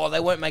go like, oh, they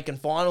weren't making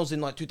finals in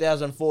like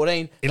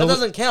 2014. That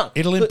doesn't count.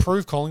 It'll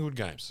improve Collingwood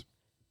games.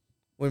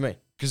 What do you mean?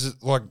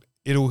 Because like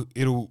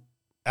it'll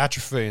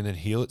atrophy and then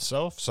heal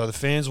itself. So the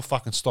fans will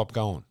fucking stop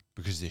going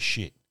because they're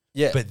shit.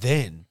 Yeah. But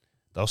then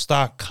they'll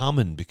start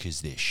coming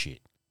because they're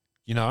shit.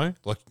 You know?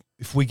 Like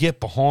if we get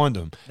behind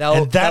them.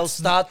 They'll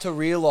start to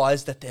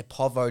realise that they're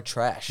povo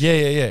trash.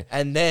 Yeah.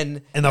 And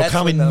then... And they'll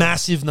come in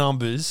massive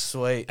numbers.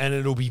 Sweet. And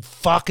it'll be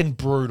fucking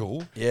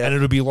brutal. Yeah. And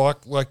it'll be like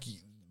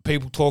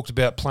people talked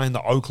about playing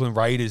the Oakland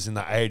Raiders in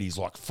the 80s,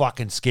 like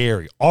fucking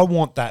scary. I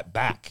want that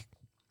back.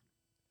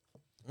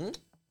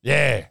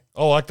 Yeah.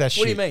 I like that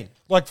shit. What do you mean?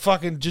 Like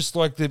fucking just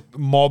like the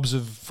mobs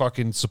of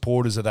fucking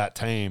supporters of that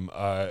team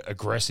are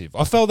aggressive.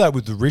 I felt that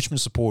with the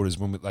Richmond supporters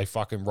when they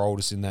fucking rolled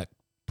us in that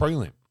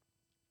prelim.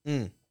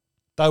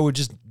 They were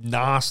just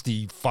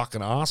nasty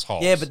fucking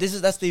assholes. Yeah, but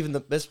that's even the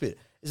best bit.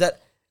 Is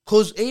that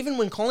because even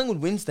when Collingwood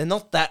wins, they're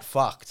not that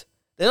fucked.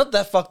 They're not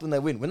that fucked when they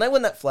win. When they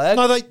win that flag...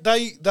 No,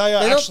 they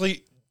are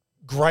actually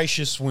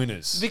gracious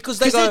winners. Because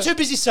they're too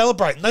busy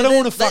celebrating. They don't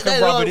want to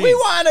fucking rub it in. We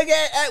won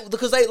again.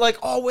 Because they like,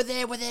 oh, we're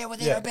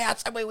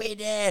thereabouts, and we're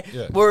there.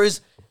 Yeah.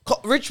 Whereas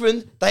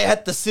Richmond, they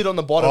had to sit on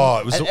the bottom. Oh,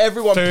 it was and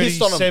everyone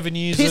pissed on them. 37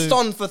 years Pissed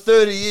on for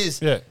 30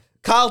 years. Yeah.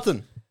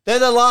 Carlton, they're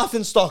the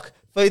laughing stock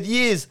for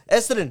years.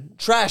 Essendon,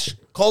 trash.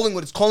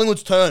 Collingwood, it's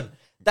Collingwood's turn.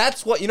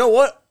 That's what, you know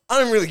what? I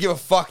don't really give a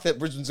fuck that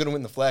Brisbane's going to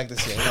win the flag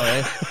this year. You know what I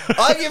mean?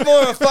 I give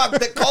more of a fuck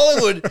that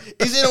Collingwood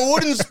is in a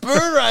wooden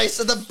spoon race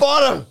at the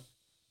bottom.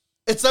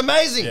 It's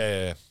amazing.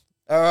 Yeah.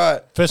 All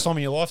right. First time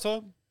in your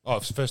lifetime? Oh,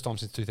 it's the first time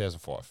since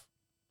 2005.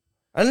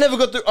 I never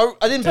got through.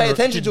 I didn't pay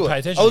attention to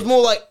it. I was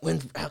more like,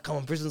 how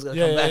come Brisbane's going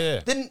to come back?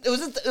 Yeah.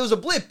 It was a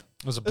blip.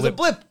 It was a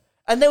blip.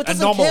 And it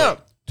doesn't Anomaly. count.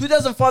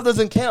 2005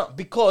 doesn't count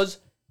because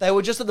they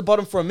were just at the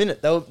bottom for a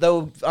minute. They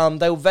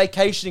were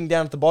vacationing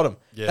down at the bottom.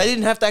 Yeah. They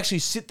didn't have to actually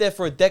sit there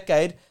for a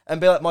decade and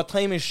be like, my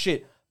team is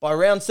shit. By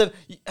round 7,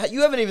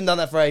 you haven't even done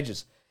that for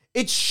ages.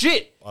 It's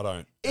shit. I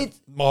don't.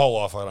 My whole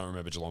life, I don't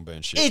remember Geelong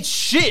being shit. It's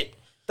shit.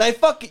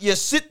 You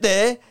sit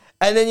there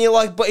and then you're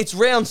like, but it's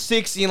round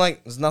 6 and you're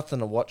like, there's nothing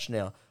to watch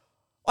now.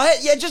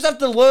 You just have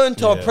to learn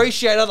to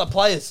appreciate other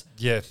players.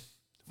 Yeah.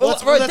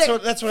 That's what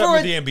happened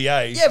with the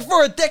NBA. Yeah,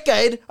 for a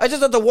decade, I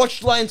just had to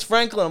watch Lance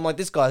Franklin. I'm like,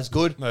 this guy's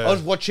good. Yeah. I'll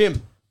just watch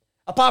him.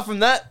 Apart from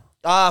that,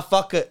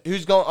 fuck it.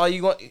 Who's going? Oh,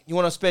 you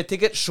want a spare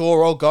ticket?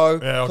 Sure, I'll go.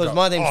 Yeah, because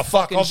my name's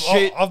fucking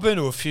shit. I've been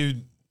to a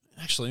few.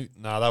 Actually,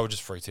 no, they were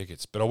just free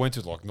tickets. But I went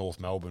to like North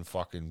Melbourne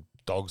fucking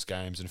Dogs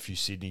games and a few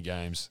Sydney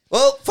games.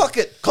 Well, fuck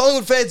it.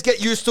 Collingwood fans,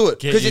 get used to it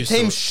because your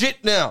team's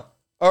shit now.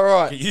 All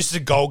right. Get used to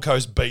Gold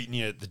Coast beating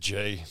you at the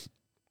G.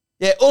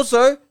 Yeah.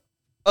 Also,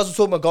 as we're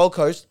talking about Gold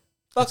Coast,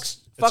 fuck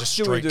Stewie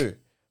streak. Do.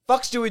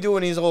 Fuck Stewie Do,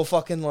 and he's all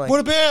fucking like. What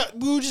about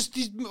we were just?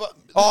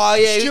 Oh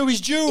yeah, Stewie's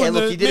due. Yeah, and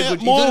look, he did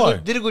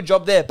a good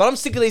job there. But I'm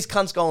sick of these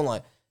cunts going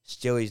like,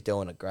 Stewie's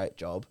doing a great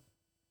job.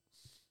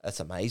 That's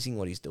amazing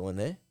what he's doing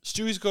there.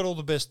 Stewie's got all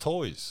the best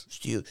toys.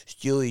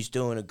 Stewie's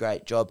doing a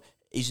great job,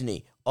 isn't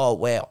he? Oh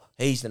wow,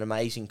 he's an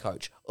amazing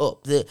coach.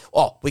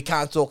 We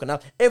can't talk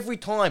enough. Every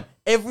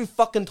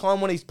fucking time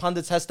one of these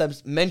pundits has to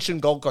mention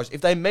Gold Coast. If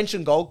they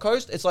mention Gold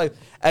Coast, it's like,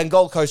 and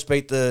Gold Coast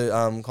beat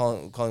the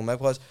Collingwood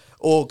Magpies,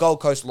 or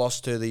Gold Coast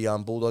lost to the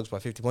Bulldogs by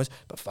 50 points.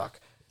 But fuck,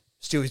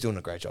 Stewie's doing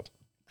a great job.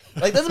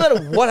 Like, doesn't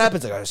matter what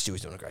happens. Like,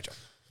 Stewie's doing a great job.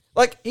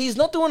 Like, he's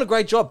not doing a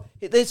great job.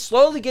 They're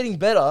slowly getting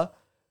better.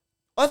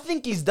 I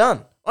think he's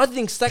done. I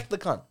think sack the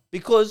cunt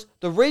because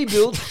the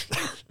rebuild.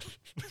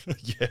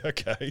 Yeah,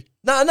 okay.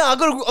 No, I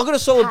got a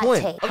solid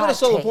point. I got a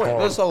solid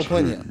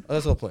point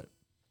here.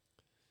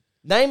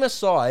 Name a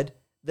side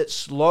that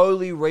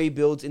slowly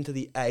rebuilds into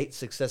the 8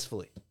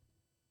 successfully.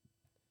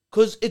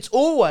 Because it's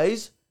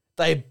always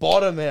they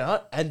bottom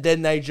out and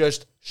then they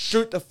just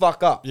shoot the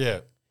fuck up. Yeah.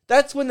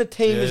 That's when the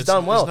team has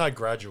done well. There's no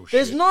gradual shit.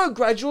 There's no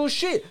gradual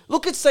shit.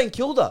 Look at St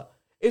Kilda.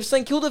 If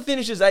St Kilda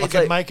finishes 8, I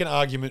can make an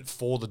argument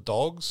for the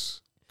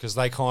Dogs because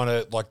they kind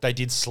of, like, they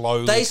did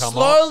slowly They come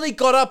slowly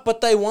got up,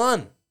 but they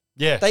won.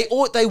 Yeah.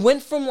 They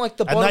went from like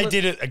the bottom. And they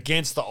did it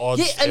against the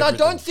odds. Yeah, and I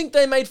everything. don't think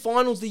they made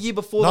finals the year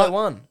before No, they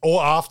won.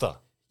 Or after.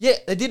 Yeah,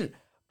 they didn't.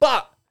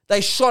 But they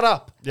shot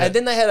up, Yeah. and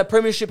then they had a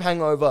premiership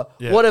hangover,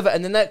 Yeah. whatever,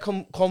 and then that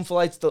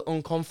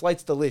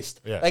conflates the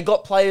list. Yeah. They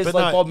got players But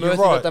like no, Bob you're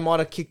Murphy right. that they might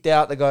have kicked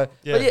out. They go,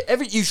 Yeah. but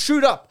yeah, you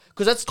shoot up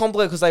because that's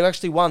complicated because they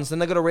actually won. So then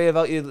they got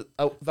to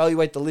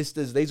evaluate the list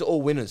as these are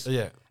all winners.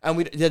 Yeah. And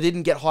they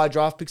didn't get high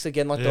draft picks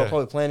again like they Yeah. were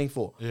probably planning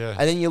for. Yeah.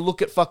 And then you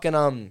look at fucking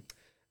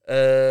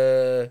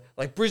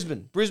like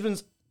Brisbane.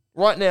 Brisbane's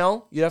right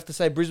now. You'd have to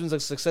say Brisbane's a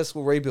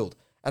successful rebuild.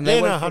 And they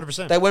Yeah, went no, from-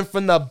 100%. They went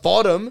from the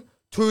bottom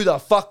to the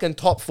fucking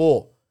top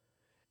 4.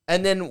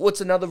 And then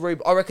what's another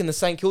rebuild? I reckon the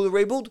St Kilda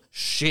rebuild.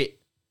 Shit,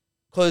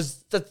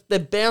 because they're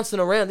bouncing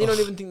around. They don't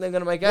even think they're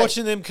gonna make 8.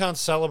 Watching them can't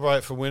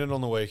celebrate for winning on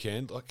the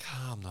weekend. Like,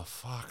 calm the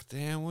fuck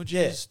down, would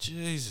you? Yeah.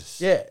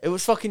 Jesus. Yeah, it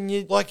was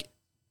fucking. Like,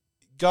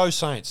 go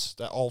Saints.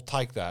 I'll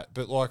take that.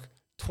 But like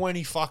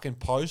 20 fucking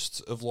posts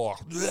of like,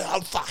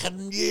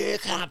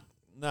 can't.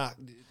 Nah,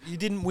 you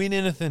didn't win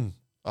anything.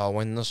 Oh,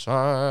 when the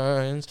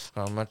signs,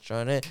 how much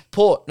on it?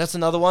 Port. That's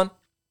another one.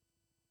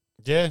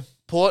 Yeah.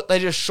 Port. They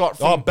just shot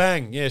Oh, from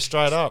bang. Yeah,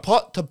 straight up.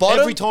 pot to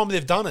bottom. Every time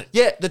they've done it.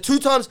 Yeah, the 2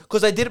 times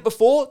because they did it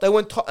before. They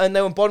went and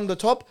they went bottom to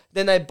top.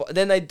 Then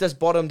they just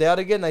bottomed out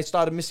again. They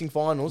started missing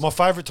finals. My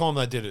favourite time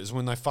they did it is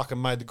when they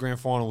fucking made the grand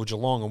final with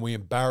Geelong and we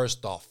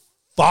embarrassed the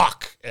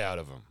fuck out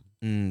of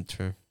them.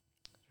 True.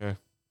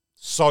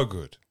 So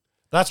good.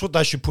 That's what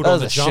they should put That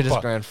on was the the jumper.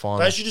 shittest grand final.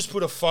 They should just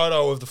put a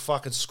photo of the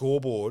fucking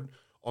scoreboard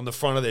on the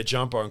front of their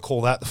jumper and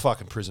call that the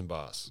fucking prison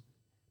bars.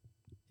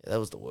 Yeah, that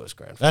was the worst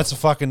grand final.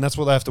 That's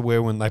what they have to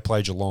wear when they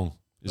play Geelong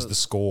is the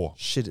score.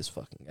 Shittest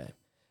fucking game.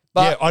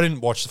 Yeah, I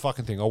didn't watch the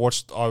fucking thing.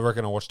 I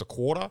reckon I watched a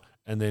quarter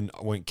and then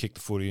I went and kicked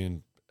the footy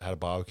and had a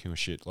barbecue and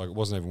shit. Like it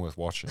wasn't even worth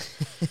watching.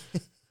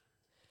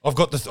 I've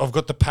got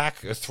the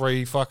pack of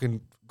 3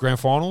 fucking grand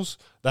finals.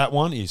 That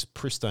one is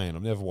pristine.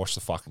 I've never watched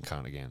the fucking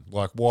cunt again.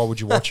 Like, why would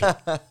you watch it?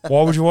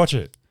 Why would you watch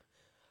it?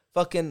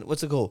 Fucking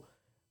what's it called?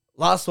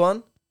 Last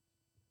one.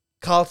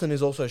 Carlton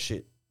is also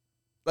shit.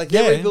 Like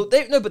Yeah. their rebuild.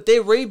 But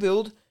their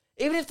rebuild.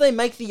 Even if they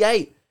make the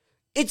 8,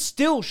 it's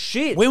still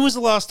shit. When was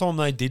the last time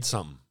they did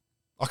something?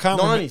 I can't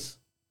remember. 90s.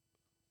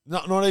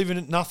 Not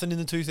even nothing in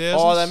the 2000s.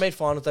 Oh, they made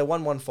finals. They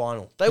won one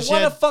final. They 'Cause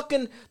won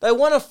you They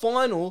won a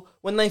final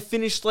when they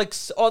finished like.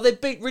 They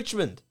beat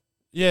Richmond.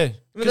 Yeah.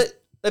 I mean,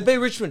 they beat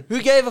Richmond.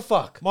 Who gave a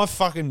fuck? My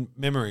fucking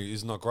memory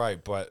is not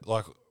great, but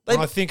like when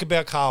I think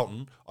about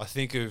Carlton, I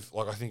think of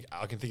like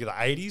I can think of the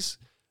 80s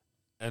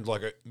and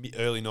like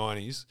early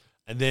 90s,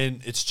 and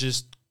then it's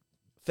just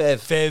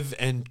Fev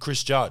and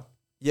Chris Judd.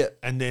 Yeah.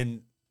 And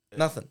then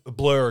nothing. A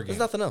blur again. There's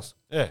nothing else.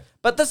 Yeah.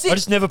 But that's it. I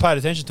just never paid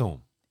attention to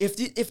them. If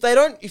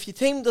your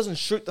team doesn't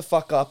shoot the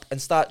fuck up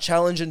and start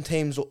challenging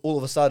teams all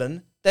of a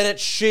sudden, then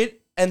it's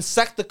shit and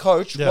sack the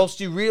coach whilst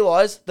you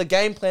realise the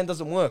game plan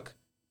doesn't work.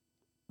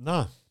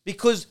 No.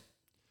 Because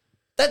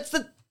that's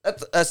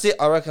it.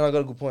 I reckon I got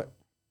a good point.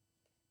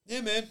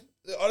 Yeah, man.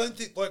 I don't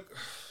think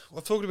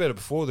I've talked about it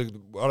before.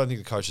 I don't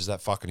think the coach is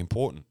that fucking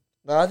important.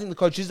 No, I think the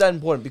coach is that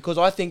important because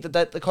I think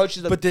that the coach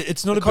is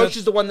it's not the coach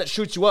is the one that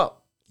shoots you up.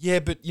 Yeah,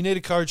 but you need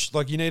a coach,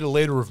 you need a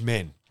leader of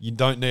men. You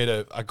don't need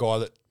a guy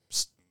that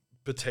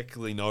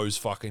particularly knows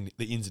fucking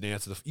the ins and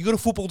outs of you got a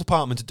football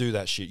department to do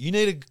that shit. You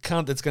need a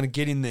cunt that's going to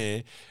get in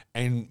there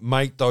and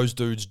make those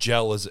dudes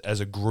gel as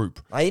a group.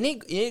 You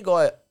need a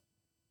guy.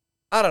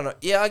 I don't know.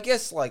 Yeah, I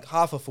guess like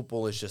half of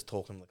football is just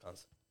talking to the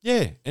cunts.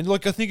 Yeah, and I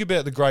think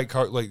about the great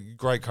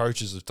great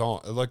coaches of time.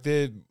 Like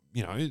they're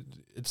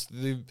it's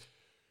the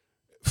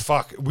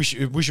fuck. Wish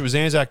it was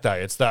Anzac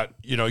Day. It's that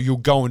you'll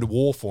go into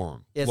war for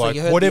them. Yeah, like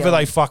so whatever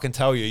they fucking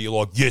tell you, you're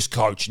like yes,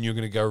 coach, and you're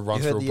going to go run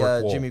you through heard a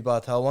brick wall. Jimmy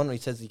Bartel one where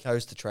he says he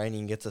goes to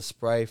training and gets a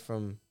spray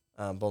from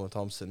Bomber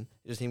Thompson.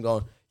 Just him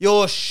going,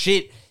 "You're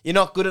shit. You're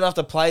not good enough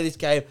to play this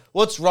game.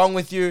 What's wrong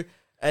with you?"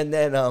 And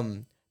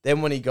then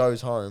when he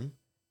goes home,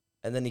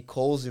 and then he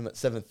calls him at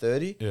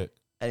 7:30. Yeah.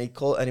 And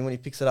when he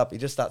picks it up, he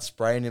just starts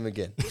spraying him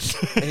again.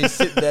 And he's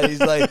sitting there, he's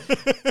like,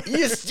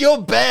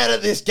 "You're bad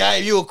at this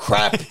game. You're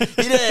crap.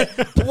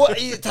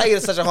 You're taking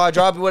it such a high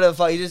drive, but whatever."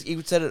 Fuck,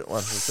 he said it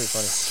once. It was pretty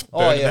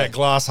funny. Burning that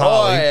glass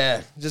Harley. Oh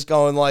yeah, just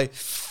going like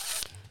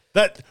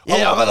that.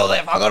 Yeah, I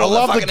got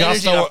all the fucking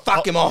energy to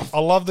fuck him off. I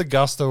love the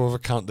gusto of a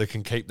cunt that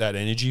can keep that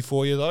energy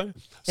for you though.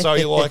 So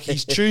you're like, he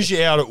chews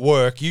you out at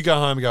work. You go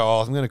home and go,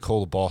 "Oh, I'm going to call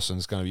the boss and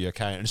it's going to be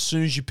okay." And as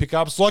soon as you pick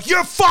up, it's like,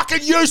 "You're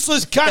fucking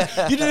useless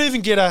cunt." You didn't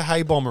even get a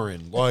hay bomber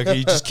in. Like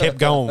he just kept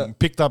going,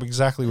 picked up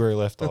exactly where he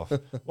left off.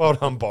 Well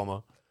done,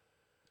 bomber.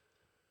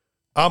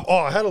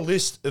 I had a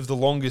list of the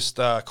longest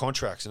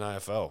contracts in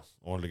AFL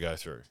I wanted to go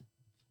through.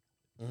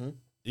 Mm-hmm.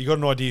 You got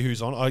an idea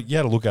who's on? You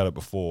had a look at it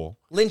before.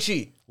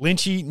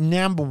 Lynchy,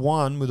 number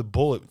 1 with a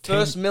bullet.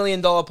 first $1 million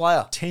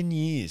player. 10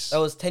 years. That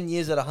was 10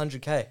 years at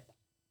 100K.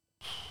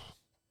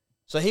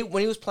 So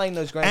when he was playing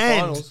those grand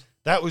finals,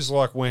 that was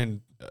like when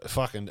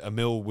fucking a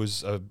mil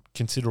was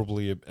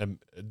considerably.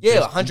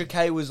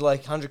 100K was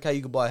like 100K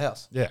you could buy a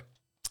house. Yeah,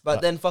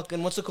 but then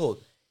fucking what's it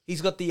called? He's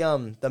got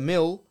the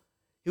mil.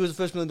 He was the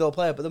first $1 million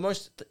player. But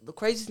the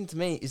crazy thing to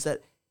me is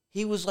that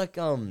he was like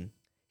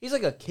He's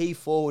like a key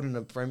forward in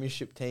a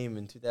premiership team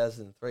in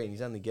 2003, and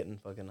he's only getting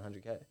fucking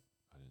 100K.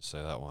 I didn't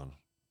say that one.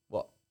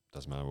 What?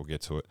 Doesn't matter. We'll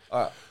get to it.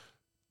 All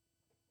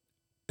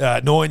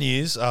right. 9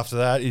 years after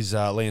that is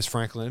Lance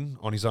Franklin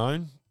on his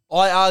own.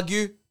 I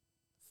argue,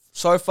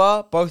 so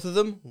far, both of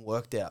them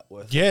worked out.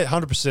 Yeah,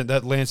 100%.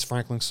 That Lance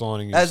Franklin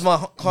signing has As my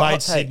hot made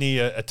take. Sydney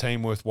a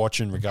team worth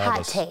watching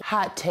regardless.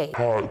 Hot take.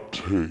 All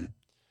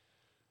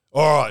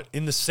right,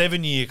 in the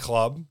 7-year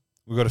club,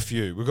 we've got a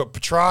few. We've got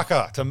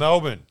Petrarca to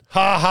Melbourne.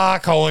 Ha ha,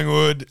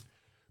 Collingwood.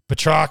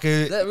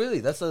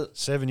 Petrarca. That's a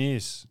 7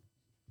 years.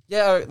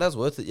 Yeah, that's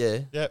worth it. Yeah.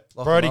 Yep.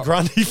 Lock Brody him up.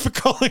 Grundy for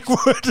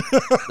Collingwood.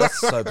 That's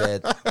so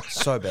bad.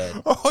 So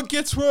bad. Oh, it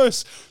gets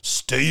worse.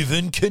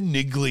 Stephen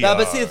Caniglio. No,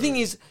 but see, the thing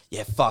is,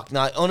 yeah, fuck.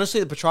 No, honestly,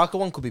 the Petrarca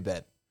one could be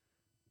bad.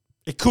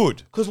 It could.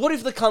 Because what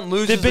if the cunt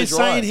loses They've been the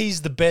drive? saying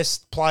he's the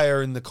best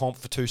player in the comp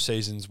for 2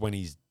 seasons when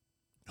he's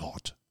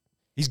not.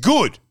 He's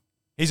good.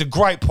 He's a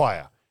great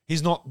player.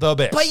 He's not the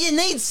best. But you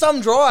need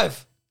some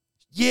drive.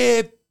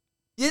 Yeah.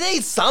 You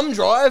need some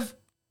drive,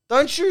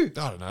 don't you?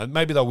 I don't know.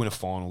 Maybe they'll win a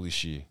final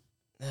this year.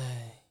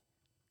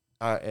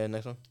 All right,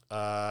 next one.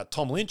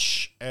 Tom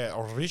Lynch,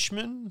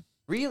 Richmond.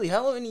 Really?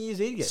 How many years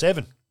did he get?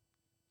 7.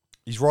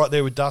 He's right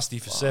there with Dusty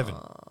for 7.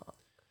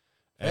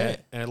 Yeah.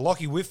 And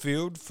Lockie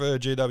Whitfield for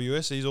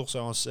GWS, he's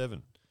also on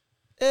 7.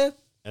 Yeah.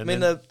 And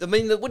what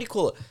do you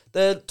call it?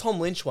 The Tom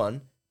Lynch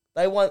one,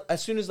 they won,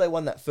 as soon as they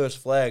won that first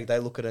flag, they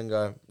look at it and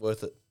go,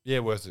 worth it. Yeah,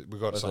 worth it. We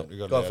got something. We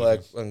got a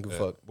flag. Good Yeah,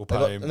 fuck. we'll They pay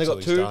got- him and they got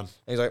until 2. he's done. And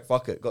he's like,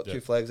 fuck it. Got Yeah.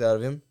 2 flags out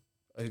of him.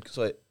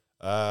 Sweet.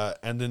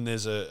 And then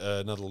there's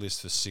another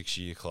list for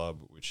 6-year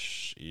club,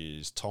 which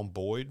is Tom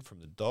Boyd from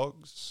the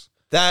Dogs.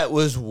 That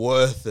was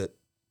worth it.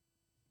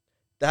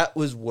 That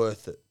was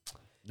worth it.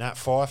 Nat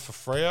Fife for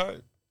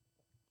Freo.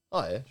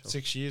 Oh, yeah. Sure.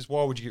 6 years.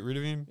 Why would you get rid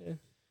of him? Yeah.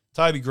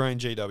 Toby Green,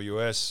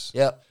 GWS.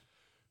 Yep.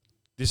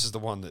 This is the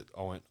one that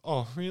I went,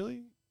 oh,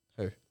 really?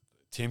 Who?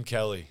 Tim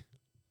Kelly.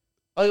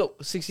 I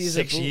got 6 years.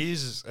 6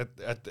 years at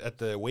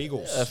the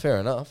Weagles. Fair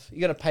enough.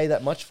 You're going to pay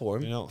that much for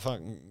him. You're not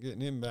fucking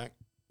getting him back.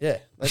 Yeah.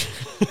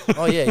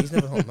 Oh, yeah. He's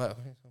never home.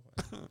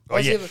 Oh,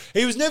 yeah.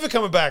 He was never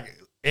coming back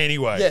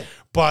anyway. Yeah.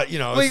 But, you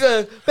know. We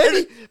go,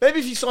 maybe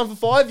if you signed for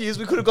 5 years,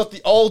 we could have got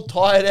the old,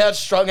 tired out,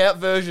 strung out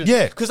version.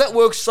 Yeah. Because that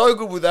works so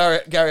good with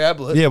Gary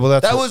Ablett. Yeah, well,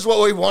 that was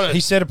what we wanted.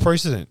 He set a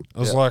precedent. I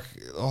was Yeah. like,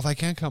 oh, they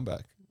can come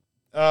back.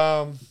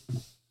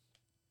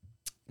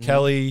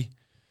 Kelly,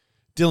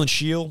 Dylan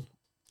Shield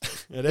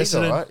at He's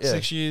Essendon, all right, yeah.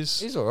 6 years.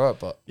 He's all right,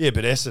 but Yeah,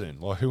 but Essendon.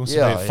 Like, who wants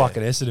Yeah, to be at yeah.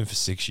 fucking Essendon for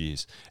 6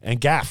 years? And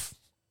Gaff,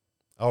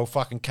 old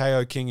fucking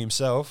KO King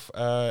himself,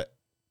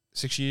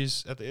 6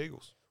 years at the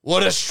Eagles.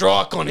 what a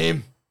strike on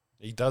him,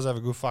 He does have a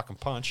good fucking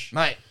punch.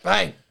 mate.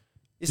 Bang.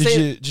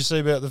 Did you see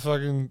about the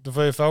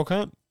VFL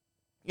cunt?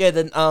 Yeah,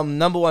 the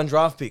number 1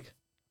 draft pick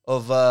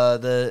of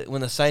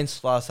when the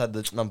Saints last had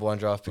the number 1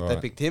 draft pick, they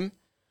Right. picked him,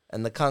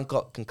 and the cunt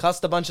got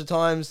concussed a bunch of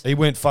times. He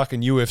went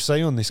fucking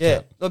UFC on this Yeah,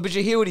 cat. no, but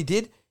you hear what he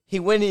did? He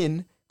went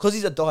in because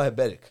he's a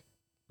diabetic.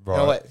 Right.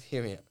 No, wait,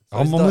 hear me out. So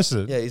I'm he's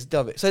listening. Yeah, he's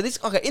diabetic. So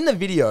in the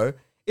video,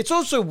 it's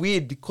also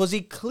weird because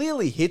he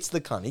clearly hits the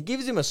cunt. He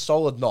gives him a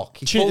solid knock.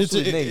 He falls It's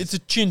to his knees. a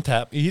chin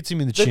tap. He hits him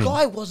in the The chin.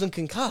 guy wasn't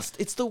concussed.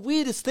 It's the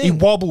weirdest thing. He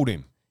wobbled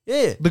him.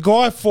 Yeah. The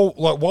guy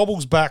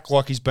wobbles back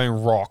like he's been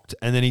rocked,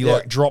 and then he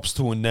drops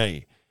to a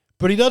knee,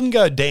 but he doesn't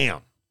go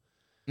down.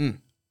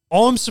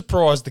 I'm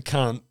surprised the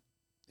cunt.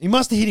 He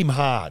must have hit him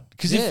hard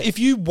because Yeah. if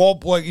you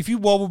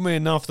wobble me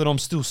enough that I'm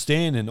still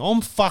standing,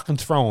 I'm fucking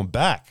throwing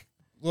back.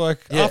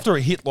 After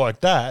a hit like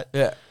that,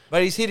 Yeah.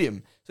 But he's hit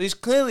him. So he's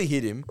clearly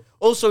hit him.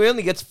 Also, he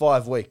only gets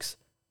 5 weeks.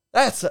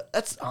 That's oh,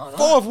 no.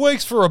 5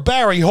 weeks for a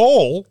Barry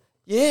Hall.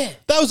 Yeah.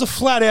 That was a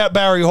flat out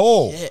Barry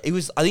Hall. Yeah.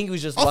 I think he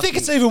was just I think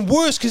it's even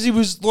worse because he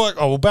was like,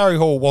 oh well, Barry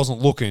Hall wasn't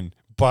looking,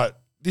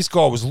 but this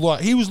guy was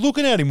he was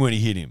looking at him when he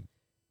hit him.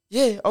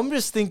 Yeah, I'm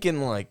just thinking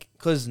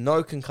because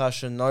no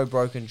concussion, no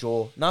broken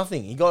jaw,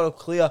 nothing. He got a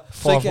clear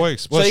 5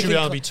 weeks. Well, it should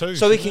only be 2.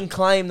 So he can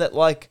claim that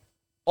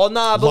oh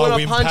nah, but Low when I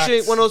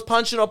impact. was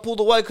punching, I pulled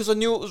away because I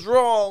knew it was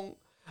wrong.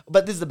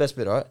 But this is the best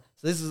bit, all right?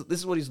 So this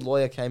is what his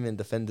lawyer came in and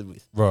defended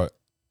with. Right.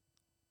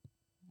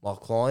 My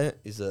client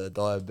is a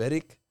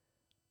diabetic,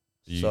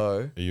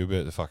 Are you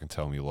about to fucking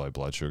tell me low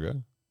blood sugar?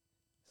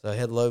 so he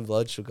had low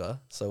blood sugar.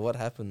 So what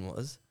happened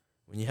was,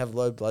 when you have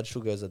low blood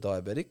sugar as a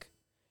diabetic,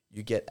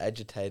 you get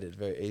agitated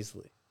very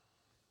easily.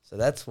 So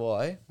that's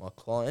why my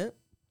client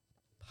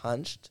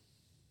punched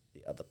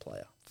the other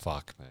player.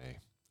 Fuck me.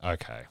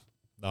 Okay.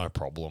 No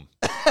problem.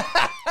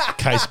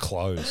 Case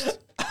closed.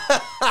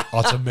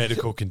 It's a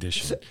medical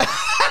condition.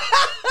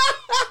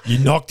 You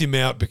knocked him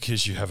out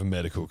because you have a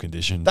medical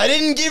condition. They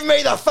didn't give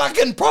me the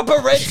fucking proper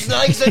red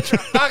snakes and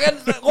fucking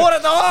water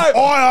time.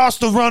 I asked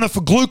the runner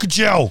for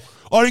glucogel.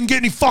 I didn't get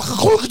any fucking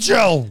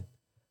glucogel.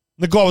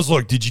 The guy was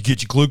like, did you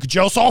get your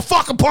glucogel? So I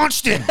fucking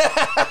punched him.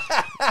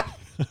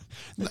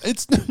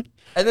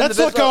 That's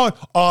like going,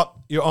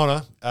 Your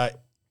Honour,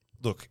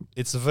 look,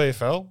 it's the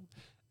VFL.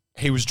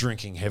 He was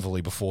drinking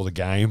heavily before the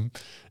game.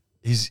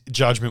 his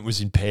judgment was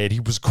impaired. He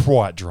was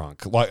quite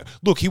drunk. Like,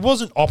 look, he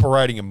wasn't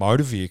operating a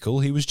motor vehicle.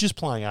 He was just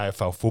playing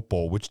AFL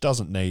football, which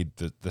doesn't need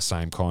the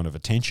same kind of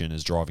attention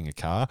as driving a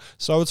car.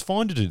 So it's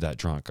fine to do that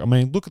drunk. I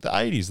mean, look at the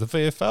 80s, the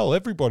VFL.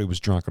 Everybody was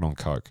drunk and on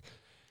coke.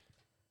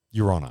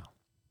 Your Honour.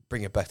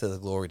 Bring it back to the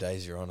glory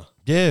days, Your Honour.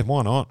 Yeah,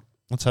 why not?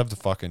 Let's have the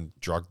fucking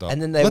drugged up.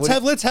 And then let's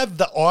have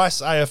the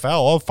ice AFL.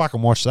 I'll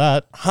fucking watch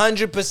that.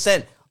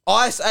 100%.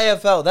 Ice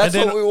AFL. That's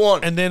what we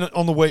want. And then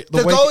on the week, the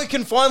goalie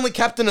can finally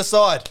captain a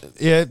side.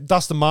 Yeah,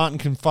 Dustin Martin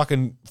can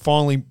fucking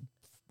finally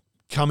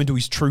come into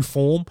his true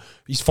form.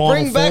 His final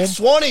Bring back form.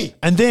 Swanee.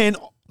 And then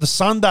the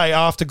Sunday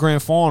after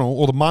grand final,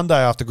 or the Monday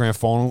after grand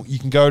final, you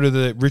can go to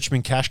the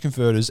Richmond Cash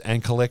Converters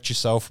and collect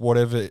yourself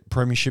whatever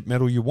premiership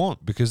medal you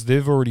want, because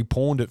they've already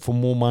pawned it for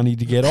more money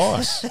to get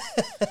ice.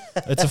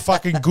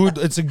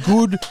 It's a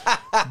good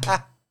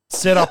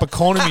set up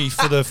economy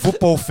for the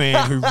football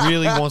fan who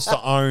really wants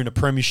to own a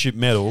premiership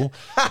medal.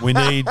 We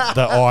need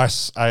the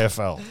ice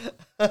AFL.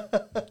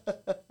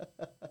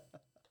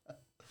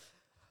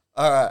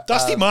 All right.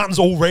 Dusty Martin's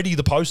already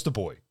the poster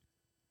boy.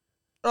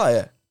 Oh,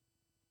 yeah.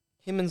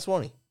 Him and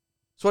Swanee.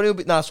 Swanee will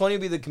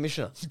be the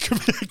commissioner.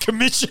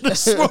 Commissioner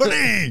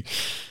Swanee.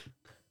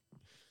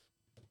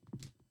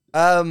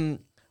 I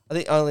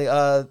think only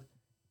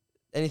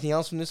anything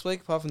else from this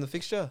week apart from the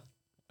fixture?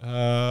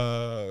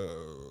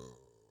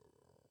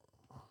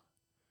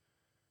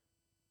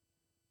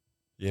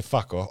 Yeah,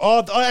 fuck off.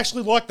 Oh, I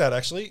actually like that,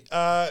 actually.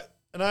 An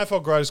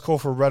AFL grade has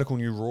called for a radical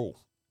new rule,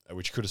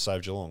 which could have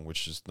saved Geelong,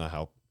 which is no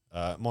help.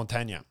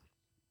 Montagna.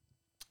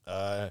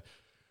 A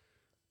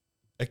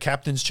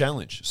captain's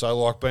challenge. So,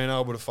 like, being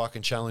able to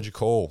fucking challenge a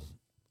call,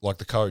 like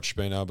the coach,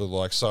 being able to,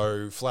 like,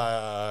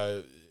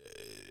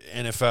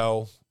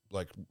 NFL,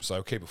 like,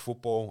 so keep it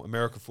football,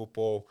 American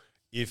football.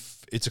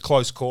 If it's a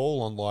close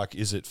call on, like,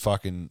 is it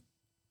fucking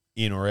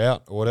in or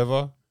out or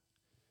whatever,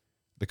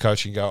 the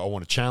coach can go, I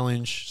want to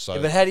challenge. So,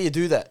 Yeah, but how do you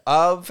do that?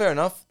 Fair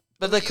enough.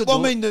 But they could well,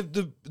 do I mean,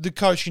 the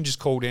coach can just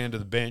call down to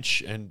the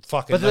bench and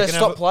fucking. But do they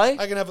stop play?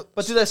 They can have.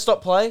 But do they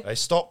stop play? They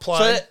stop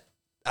play.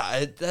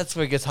 So that's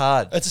where it gets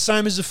hard. It's the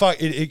same as the fuck.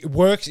 It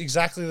works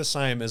exactly the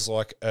same as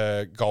like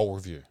a goal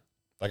review.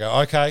 They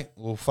go, okay,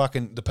 well,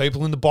 fucking the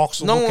people in the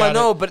box will look at it. No, I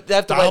know, but they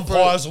have to wait for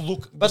umpires will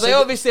look. But they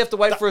obviously have to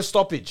wait for a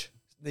stoppage.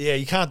 Yeah,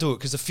 you can't do it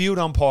because the field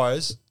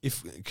umpires,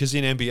 because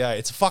in NBA,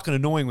 it's fucking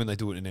annoying when they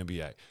do it in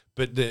NBA.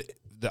 But the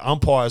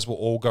umpires will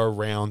all go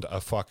around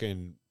a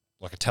fucking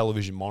like a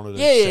television monitor.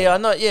 Yeah, I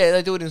know. Yeah,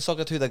 they do it in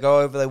soccer too. They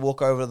go over, they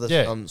walk over to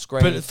the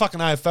screen. But at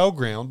fucking AFL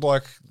ground,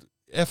 like,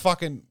 how far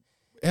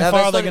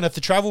are they going to have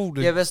to travel?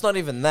 Yeah, but it's not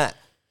even that.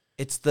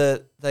 It's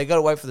they got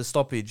to wait for the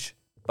stoppage.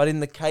 But in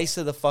the case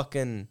of the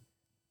fucking,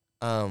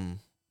 I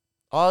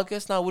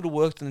guess it would have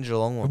worked in the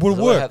Geelong one. It would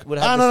have worked.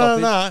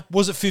 No.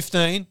 Was it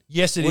 15?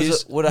 Yes, it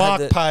is.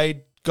 Mark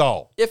paid,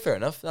 goal. Yeah, fair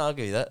enough. No, I'll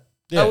give you that.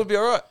 Yeah. That would be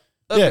all right.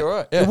 That'd be all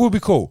right. Yeah. It would be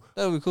cool.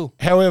 That would be cool.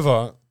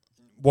 However,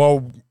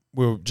 while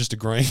we're just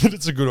agreeing that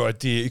it's a good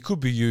idea, it could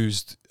be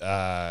used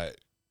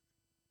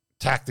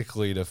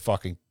tactically to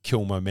fucking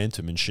kill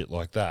momentum and shit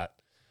like that.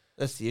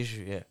 That's the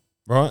issue, yeah.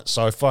 Right?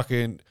 So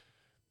fucking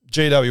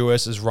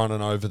GWS is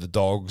running over the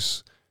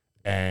Dogs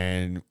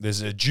and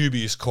there's a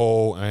dubious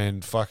call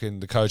and fucking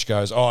the coach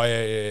goes, oh,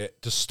 yeah,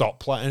 to stop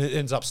play. And it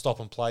ends up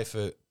stopping play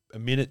for a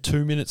minute,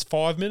 2 minutes,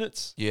 5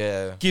 minutes.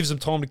 Yeah. Gives them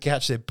time to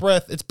catch their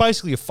breath. It's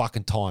basically a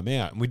fucking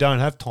timeout, and we don't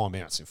have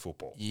timeouts in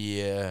football.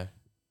 Yeah.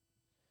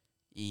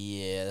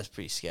 Yeah, that's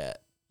pretty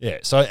scat. Yeah,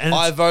 so and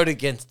I vote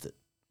against it.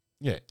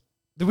 Yeah.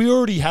 They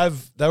already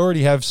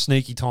have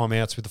sneaky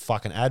timeouts with the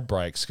fucking ad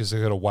breaks because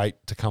they've got to wait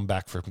to come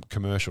back for a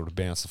commercial to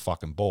bounce the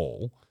fucking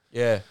ball.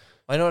 Yeah.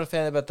 I know what I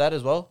found about that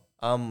as well.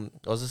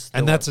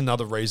 That's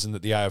another reason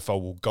that the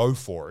AFL will go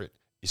for it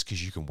is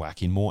because you can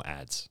whack in more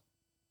ads.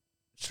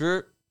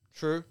 True.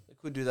 They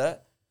could do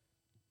that.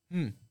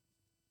 Yeah.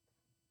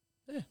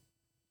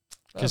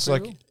 Because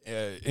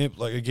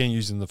again,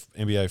 using the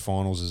NBA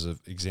Finals as an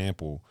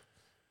example,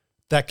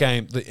 that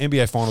game, the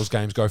NBA Finals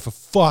games go for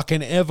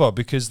fucking ever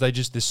because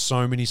there's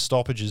so many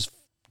stoppages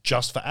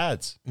just for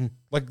ads.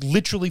 Like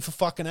literally for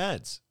fucking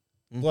ads.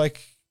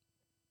 Like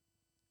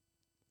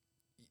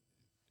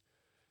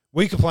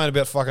we complain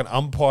about fucking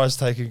umpires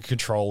taking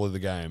control of the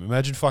game.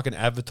 Imagine fucking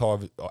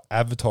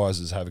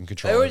advertisers having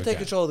control. They already of the take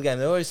control of the game.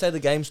 They already say the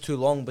game's too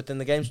long, but then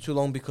the game's too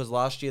long because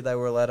last year they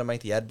were allowed to make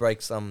the ad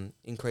breaks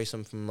increase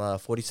them from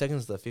 40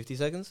 seconds to 50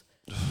 seconds.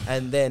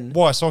 And then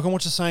why? So I can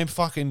watch the same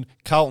fucking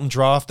Carlton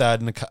draft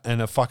ad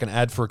and a fucking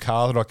ad for a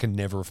car that I can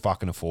never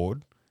fucking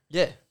afford.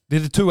 Yeah.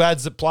 They're the two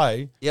ads that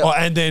play. Yep. Oh,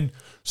 and then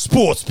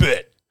sports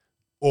bet.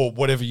 Or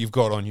whatever you've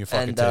got on your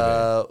fucking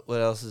TV.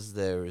 What else is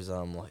there? Is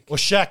Or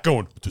Shaq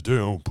going, today I'm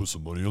going to put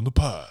some money on the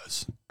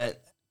Pies.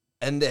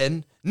 And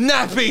then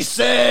Nappy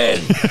Sen!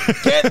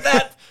 Get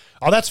that!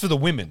 Oh, that's for the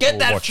women. Get who are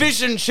that watching.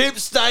 fish and chip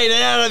stain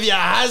out of your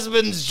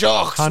husband's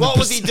jocks. What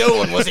was he 100%.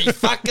 doing? Was he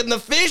fucking the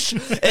fish?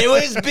 He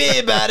was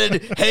beer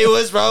battered. He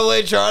was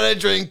probably trying to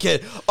drink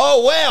it.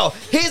 Oh, wow.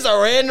 Here's a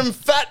random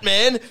fat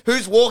man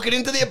who's walking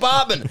into the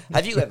apartment.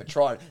 Have you ever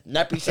tried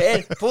nappy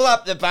sand? Pull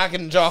up the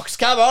fucking jocks.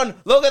 Come on.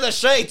 Look at the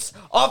sheets.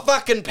 I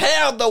fucking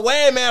powered the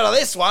wham out of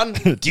this one.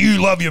 Do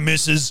you love your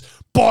missus?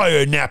 Buy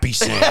her nappy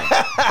sand.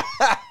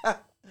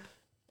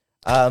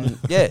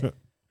 Yeah.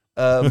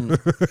 I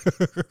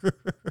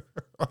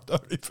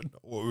don't even know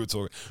what we were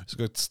talking. Just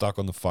got stuck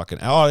on the fucking.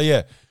 Oh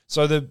yeah.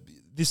 So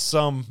this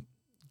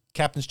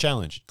captain's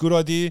challenge, good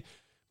idea,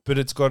 but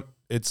it's got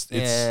it's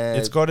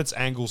got its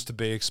angles to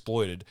be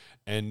exploited.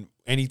 And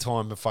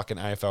anytime a fucking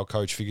AFL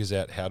coach figures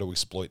out how to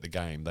exploit the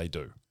game, they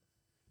do.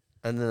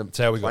 And then That's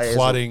how we got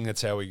flooding.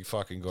 That's how we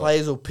fucking got.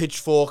 Players will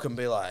pitchfork and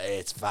be like,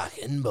 it's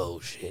fucking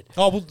bullshit.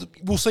 Oh,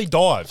 we'll see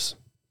dives.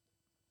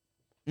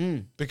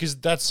 Because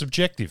that's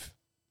subjective.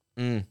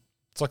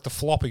 It's like the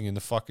flopping in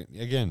the fucking...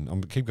 Again,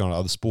 I'm keep going to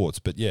other sports,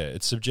 but yeah,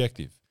 it's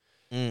subjective.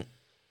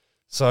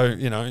 So,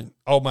 you know,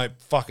 old mate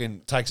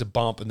fucking takes a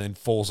bump and then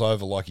falls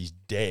over like he's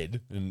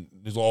dead and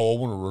he's like, oh, I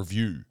want a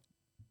review.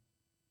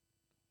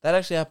 That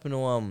actually happened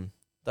to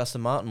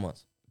Dustin Martin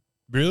once.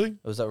 Really?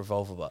 Or was that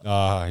Revolver Butt?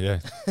 Ah, yeah.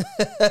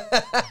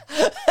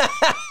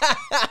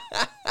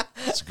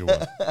 That's a good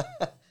one.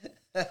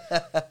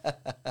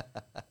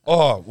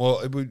 Oh,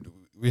 well,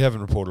 we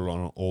haven't reported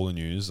on all the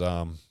news.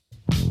 Another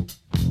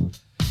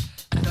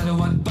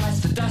one bites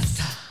the dust,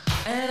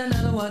 and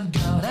another one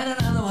gone, and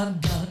another one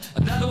gone.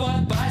 Another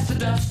one bites the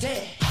dust.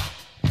 Hey,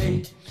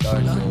 hey,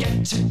 we're gonna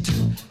get you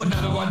too.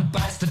 Another one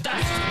bites the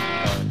dust.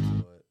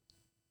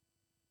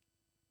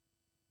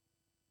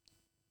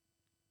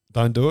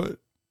 Don't do it?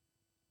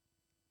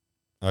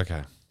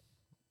 Okay.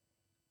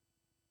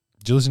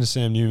 Did you listen to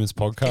Sam Newman's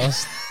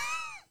podcast?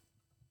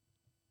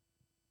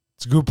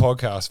 It's a good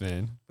podcast,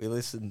 man. We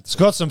listened. It's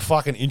got some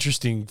fucking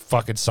interesting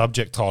fucking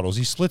subject titles.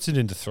 He splits it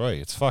into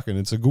 3.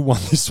 It's a good one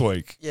this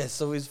week. Yeah,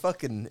 so his wife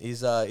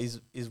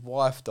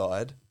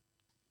died.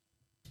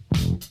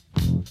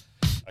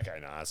 Okay,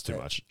 no, that's too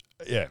much.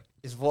 Yeah.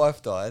 His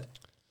wife died.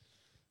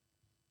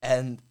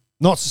 And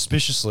Not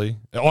suspiciously.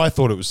 I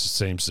thought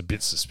seems a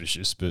bit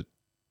suspicious, but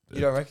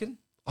you don't reckon?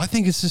 I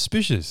think it's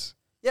suspicious.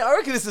 Yeah, I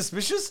reckon it's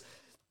suspicious.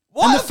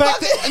 Why And the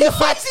fact is he doing a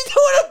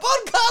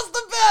podcast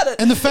about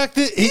it? And the fact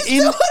that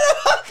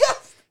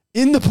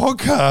in the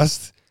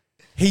podcast,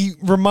 he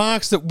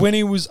remarks that when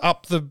he was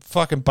up the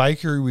fucking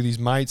bakery with his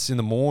mates in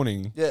the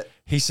morning,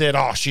 he said,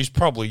 "Oh, she's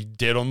probably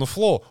dead on the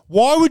floor."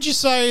 Why would you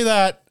say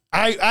that?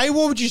 Why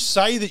would you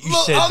say that you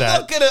said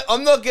that?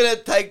 I'm not gonna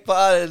take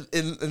part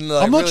in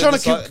like I'm not really trying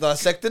to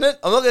dissecting it.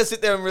 I'm not gonna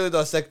sit there and really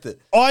dissect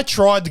it. I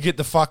tried to get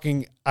the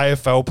fucking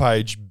AFL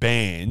page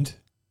banned.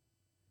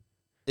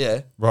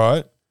 Yeah.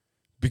 Right?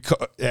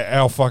 Because I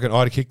had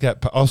to kick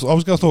that. I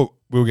was gonna thought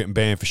we were getting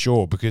banned for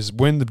sure because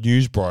when the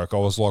news broke, I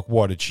was like,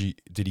 "What did he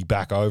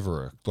back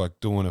over her? Like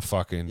doing a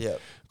fucking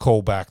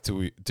call back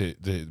to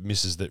the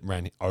missus that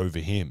ran over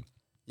him?"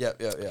 Yeah.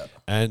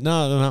 And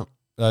no.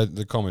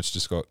 The comments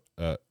just got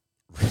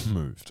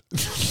removed.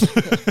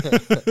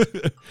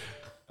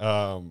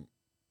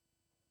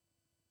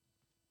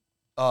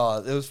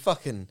 Oh, it was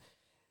fucking.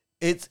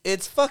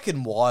 It's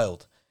fucking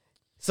wild.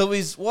 So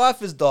his wife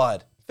has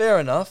died.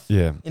 Fair enough.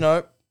 Yeah. You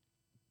know.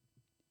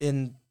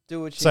 And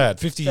do what you Sad.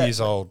 50 years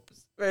old.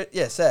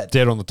 Yeah, sad.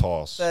 Dead on the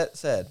tiles.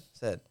 Sad.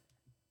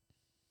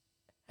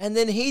 And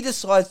then he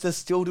decides to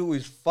still do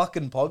his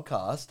fucking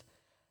podcast.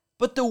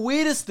 But the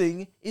weirdest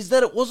thing is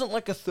that it wasn't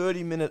like a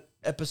 30-minute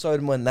episode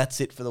and when that's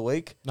it for the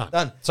week. No.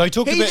 Done. So he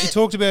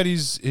talked about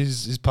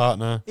his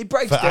partner He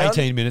breaks for down.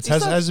 18 minutes, He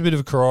starts- has a bit of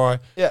a cry,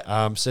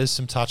 Yeah. says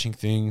some touching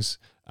things,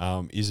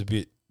 is a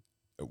bit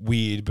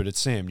weird, but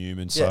it's Sam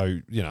Newman, so,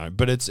 you know,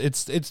 but it's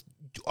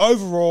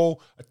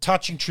overall a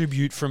touching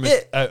tribute from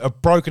a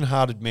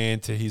broken-hearted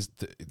man to his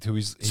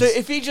So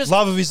if he just-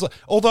 love of his life.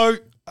 Although,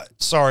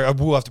 sorry, I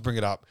will have to bring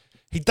it up.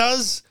 He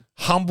does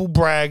humble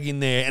brag in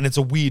there, and it's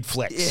a weird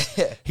flex.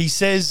 Yeah. He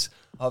says,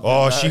 I've been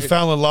 "Oh, she married."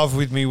 fell in love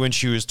with me when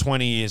she was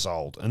 20 years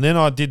old," and then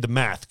I did the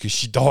math because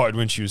she died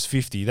when she was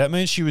 50. That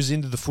means she was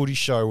into the footy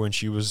show when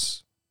she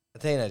was a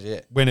teenager.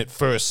 Yeah. when it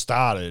first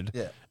started.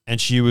 Yeah. And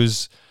she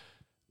was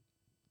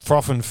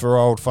frothing for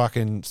old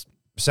fucking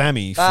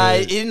Sammy. He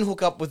didn't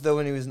hook up with her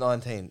when he was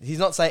 19. He's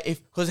not saying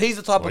because he's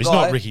the type of he's guy.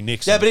 not Ricky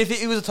Nixon. Yeah, but if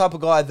he was the type of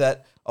guy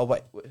that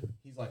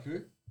he's like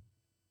who?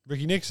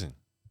 Ricky Nixon.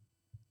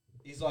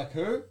 He's like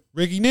who?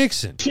 Ricky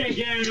Nixon.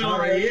 Chicken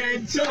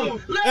Oriental.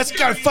 Let's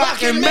go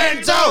fucking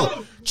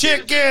mental.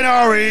 Chicken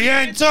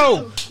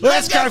Oriental.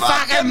 Let's go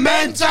fucking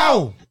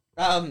mental.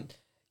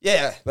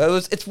 Yeah,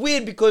 but it's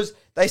weird because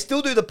they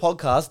still do the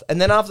podcast,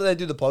 and then after they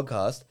do the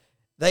podcast,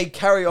 they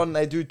carry on.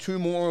 They do 2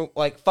 more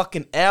like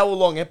fucking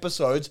hour-long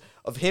episodes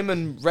of him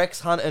and Rex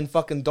Hunt and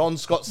fucking Don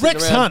Scott.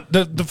 Rex around.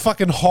 Hunt, the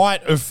fucking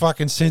height of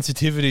fucking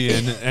sensitivity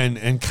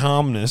and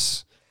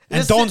calmness.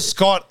 And Don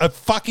Scott, a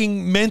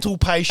fucking mental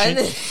patient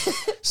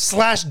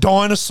 /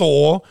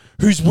 dinosaur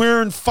who's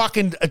wearing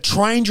fucking a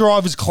train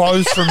driver's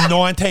clothes from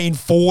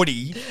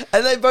 1940.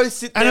 And they both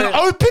sit there. And an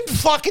open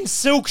fucking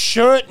silk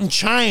shirt and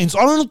chains. I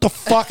don't know what the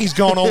fuck is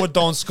going on with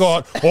Don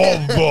Scott.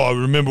 Oh, I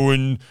remember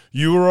when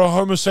you were a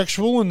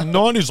homosexual in the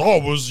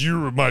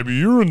 90s. Maybe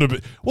you were in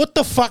the... What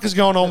the fuck is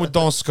going on with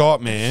Don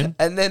Scott, man?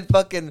 And then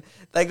fucking,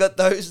 they got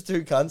those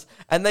two cunts,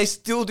 and they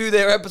still do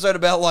their episode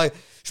about like,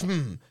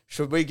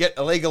 should we get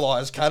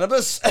legalized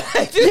cannabis?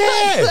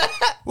 Yeah.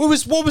 What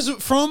was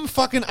it from?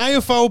 Fucking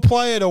AFL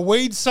player to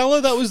weed seller?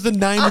 That was the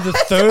name of the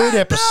third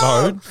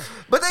episode.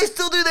 But they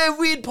still do their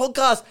weird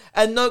podcast.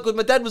 And no, because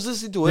my dad was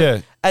listening to it.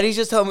 Yeah. And he's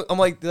just telling me, I'm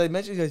like, did they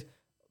mention it? He goes,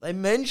 they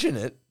mention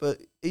it, but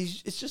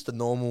it's just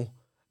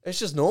it's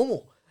just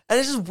normal. And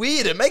it's just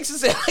weird. It makes it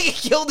sound like he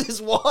killed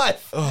his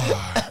wife.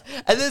 Oh.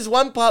 And there's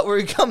one part where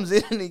he comes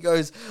in and he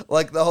goes,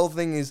 like, the whole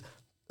thing is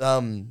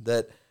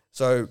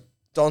so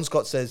Don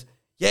Scott says,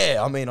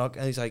 yeah, I mean, and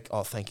he's like,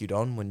 oh, thank you,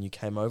 Don, when you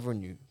came over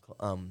and you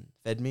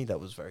fed me.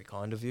 That was very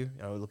kind of you,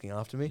 looking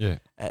after me. Yeah.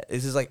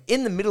 This is like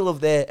in the middle of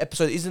their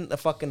episode, isn't the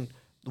fucking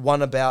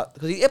one about,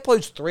 because he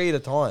uploads 3 at a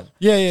time.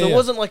 Yeah. So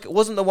it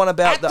wasn't the one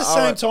about at the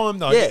same time,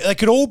 though. Yeah. They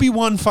could all be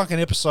one fucking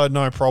episode,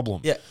 no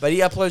problem. Yeah, but he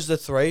uploads the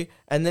 3,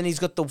 and then he's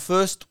got the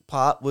first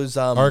part was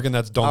I reckon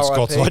that's Don RIP.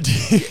 Scott's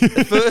idea.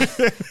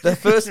 The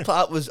first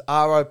part was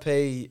RIP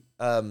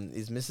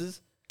his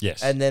missus.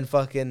 Yes. And then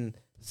fucking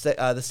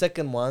the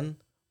second one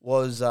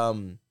was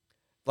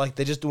like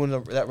they're just doing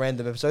that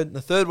random episode. And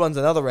the third one's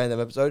another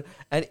random episode,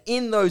 and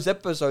in those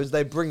episodes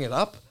they bring it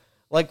up.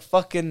 Like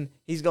fucking,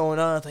 he's going,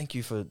 thank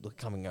you for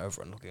coming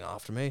over and looking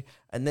after me.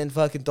 And then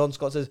fucking Don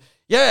Scott says,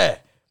 yeah,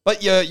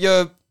 but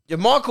your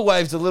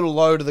microwave's a little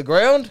low to the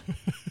ground.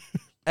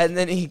 And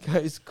then he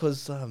goes,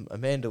 because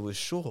Amanda was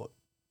short.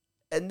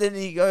 And then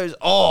he goes,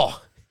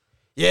 oh,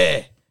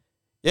 yeah,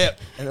 yep.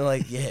 And they're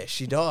like, yeah,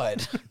 she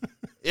died.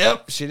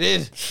 Yep, she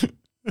did.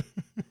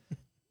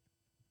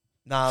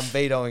 Nah, I'm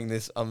vetoing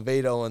this. I'm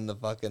vetoing the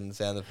fucking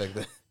sound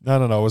effect.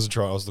 No, I wasn't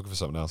trying. I was looking for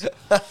something else.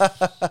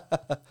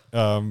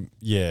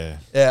 Yeah.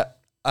 Yeah,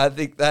 I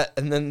think that.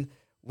 And then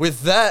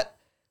with that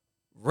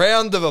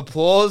round of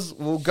applause,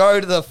 we'll go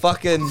to the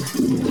fucking...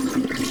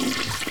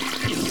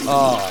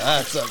 Oh,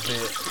 that's a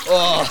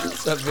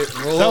bit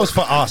raw. That was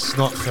for us,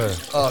 not for...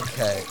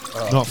 Okay.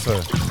 Right. Not for...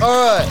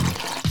 All right.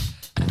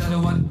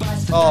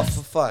 Oh,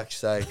 for fuck's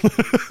sake.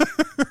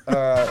 All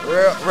right,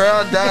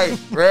 round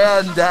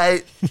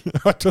 8.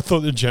 I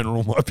thought the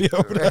general might be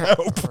able to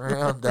help.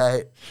 Round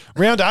 8.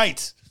 Round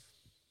 8.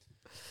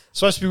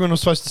 Supposed to be when I'm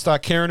supposed to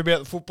start caring about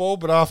the football,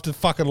 but after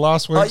fucking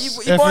last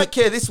week's you might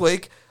care this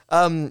week.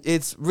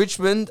 It's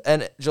Richmond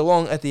and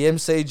Geelong at the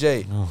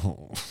MCG.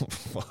 Oh,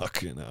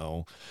 fucking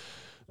hell.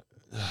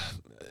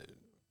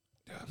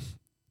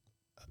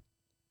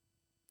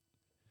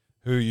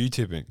 Who are you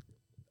tipping?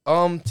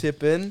 I'm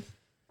tipping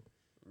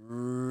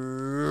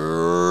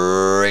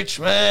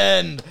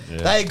Richmond. Yeah.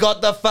 They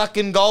got the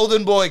fucking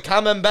golden boy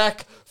coming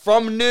back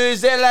from New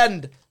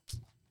Zealand.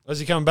 Is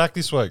he coming back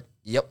this week?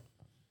 Yep.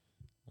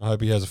 I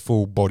hope he has a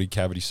full body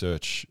cavity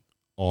search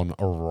on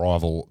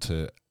arrival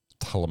to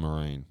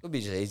Tullamarine. Could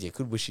be just easier.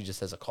 Could wish he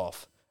just has a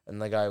cough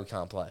and they go, we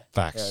can't play.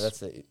 Facts. Yeah,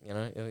 that's it. You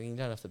don't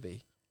have to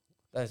be.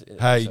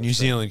 Hey, New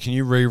Zealand, can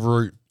you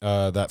reroute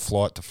that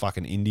flight to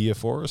fucking India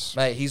for us?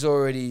 Mate, he's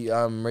already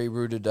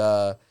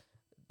rerouted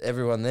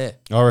everyone there.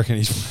 I reckon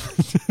he's...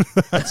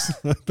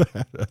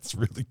 that's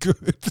really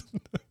good.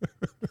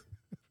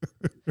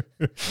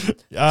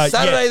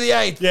 Saturday the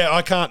 8th. Yeah,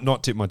 I can't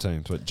not tip my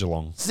team, but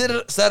Geelong.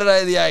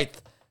 Saturday the 8th,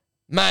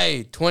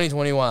 May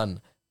 2021.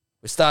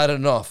 We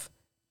started off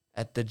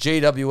at the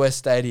GWS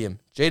Stadium.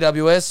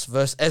 GWS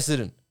versus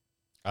Essendon.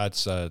 I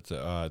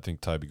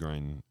think Toby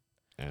Green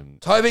and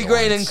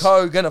Green and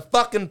co. Gonna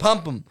fucking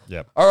pump them.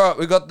 Yep. All right,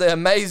 we got the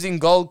amazing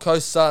Gold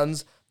Coast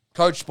Suns,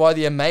 coached by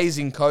the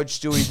amazing coach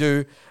Stewie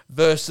Doo,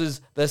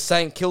 versus the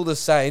St Kilda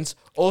Saints,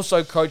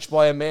 also coached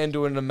by a man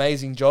doing an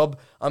amazing job.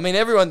 I mean,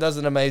 everyone does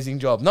an amazing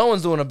job. No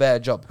one's doing a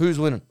bad job. Who's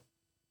winning?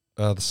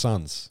 The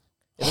Suns.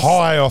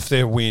 High off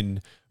their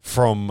win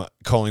from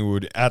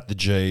Collingwood at the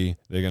G,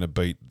 they're going to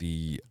beat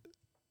the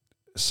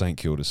St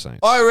Kilda Saints.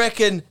 I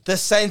reckon the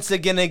Saints are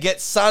going to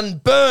get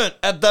sunburnt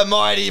at the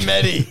Mighty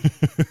Medi.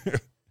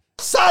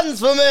 Suns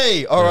for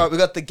me. All right, we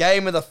got the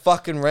game of the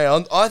fucking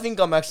round. I think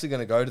I'm actually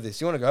going to go to this.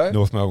 You want to go?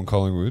 North Melbourne,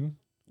 Collingwood.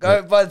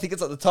 Go buy the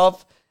tickets at the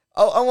top.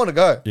 I want to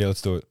go. Yeah,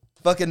 let's do it.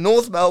 Fucking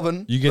North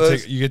Melbourne. You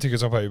get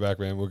tickets. I'll pay you back,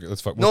 man.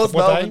 Let's fuck. North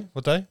what Melbourne. day?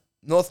 What day?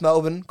 North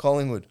Melbourne,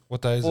 Collingwood.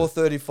 What day is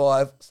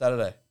 4:35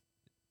 Saturday.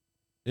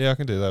 Yeah, I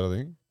can do that. I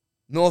think.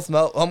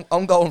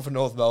 I'm going for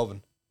North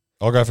Melbourne.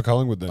 I'll go for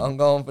Collingwood then. I'm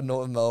going for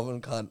North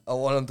Melbourne. I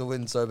want them to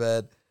win so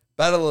bad.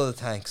 Battle of the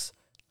Tanks.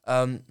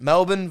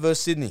 Melbourne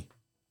versus Sydney.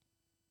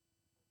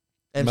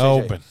 MCG.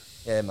 Melbourne.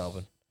 Yeah,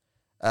 Melbourne.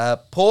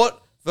 Port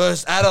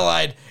versus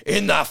Adelaide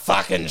in the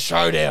fucking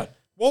showdown.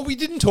 Well, we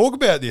didn't talk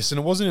about this, and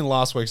it wasn't in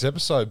last week's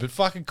episode, but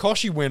fucking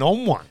Koshy went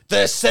on one.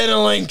 The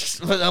Centrelink,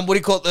 what do you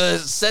call it? The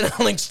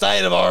Centrelink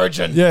State of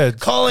Origin. Yeah.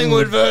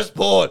 Collingwood versus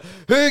Port.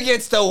 Who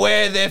gets to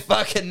wear their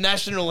fucking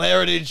national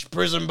heritage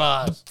prison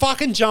bars?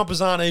 Fucking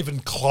jumpers aren't even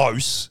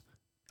close.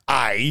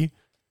 Like,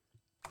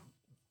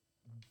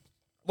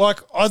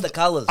 It's the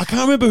colours. I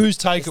can't remember whose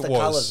take It's it the was.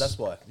 colours, that's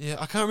why. Yeah,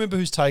 I can't remember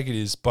whose take it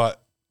is, but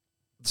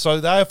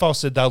so the AFL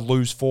said they'll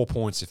lose 4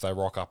 points if they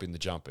rock up in the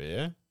jumper,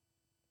 yeah?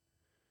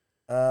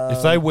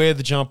 If they wear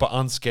the jumper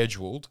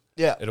unscheduled,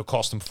 it'll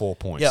cost them 4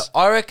 points. Yeah,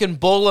 I reckon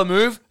baller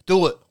move,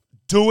 do it.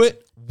 Do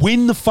it,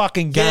 win the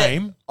fucking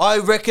game. Yeah, I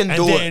reckon and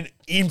do then it.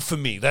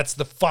 infamy. That's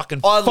the fucking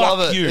I fuck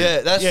love it. you.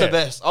 Yeah, that's the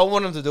best. I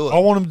want them to do it. I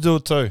want them to do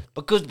it too.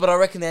 But I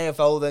reckon the AFL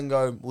will then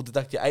go, we'll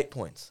deduct you 8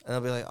 points. And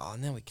they'll be like, oh,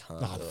 now we can't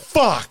do it.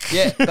 Fuck.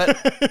 Yeah, but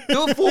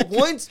do it 4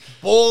 points,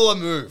 baller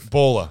move.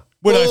 Baller.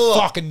 We don't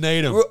fucking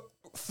need them.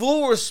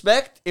 Full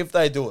respect if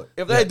they do it.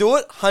 If they do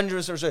it,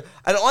 100% respect.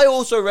 And I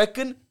also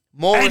reckon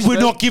more And respect. we're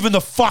not giving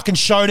the fucking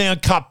showdown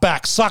cut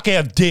back. Suck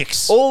our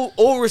dicks.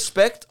 All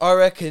respect, I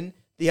reckon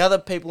the other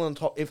people in the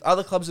top, if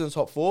other clubs in the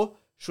top 4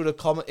 should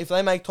accommodate, if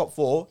they make top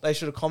 4, they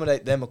should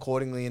accommodate them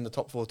accordingly in the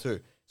top 4 too.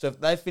 So if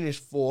they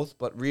finish 4th,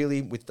 but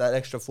really with that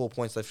extra 4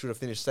 points, they should have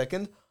finished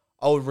 2nd,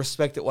 I would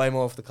respect it way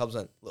more if the clubs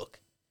went, look,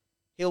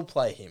 he'll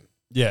play him.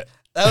 Yeah.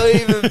 That would be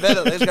even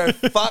better. They just go,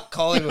 fuck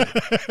Collingwood.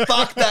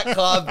 Fuck that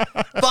club.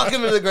 Fuck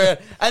him to the ground.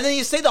 And then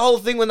you see the whole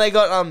thing when they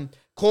got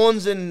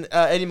Corns and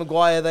Eddie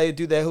Maguire, they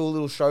do their whole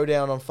little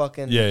showdown on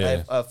fucking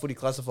Footy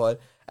Classified.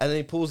 And then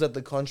he pulls out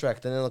the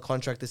contract. And then the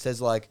contract that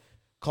says, like,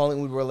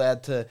 Collingwood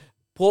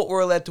Port were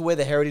allowed to wear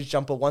the heritage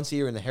jumper once a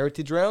year in the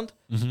heritage round.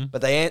 Mm-hmm.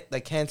 But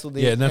they cancelled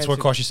the... Yeah, and that's why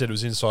Koshy said it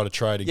was insider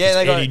trading.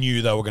 Yeah, because Eddie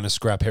knew they were going to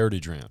scrap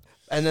heritage round.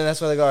 And then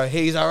that's why they go,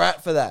 he's a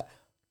rat for that.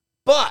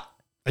 But...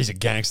 He's a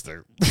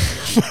gangster.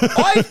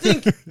 I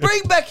think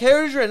bring back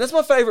heritage round. That's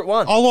my favourite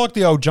one. I like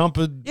the old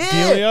jumper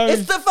dealio.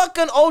 It's the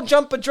fucking old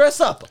jumper dress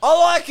up. I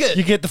like it.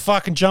 You get the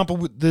fucking jumper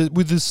with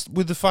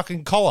the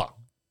fucking collar.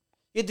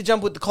 You get the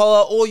jumper with the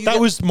collar, or you. That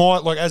was my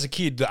as a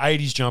kid. The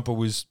 '80s jumper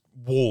was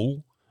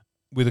wool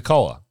with a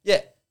collar.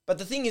 Yeah, but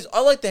the thing is, I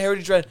like the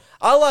heritage round.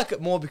 I like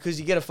it more because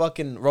you get a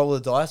fucking roll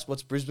of the dice.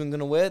 What's Brisbane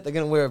gonna wear? They're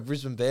gonna wear a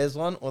Brisbane Bears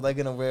one, or they're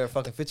gonna wear a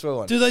fucking Fitzroy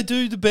one. Do they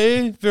do the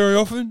bear very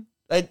often?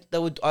 They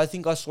would. I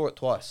think I saw it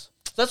twice.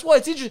 So that's why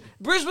it's interesting.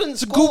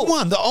 Brisbane's a good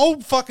one. The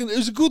old fucking. It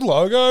was a good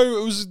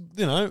logo. It was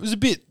it was a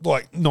bit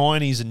like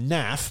 '90s and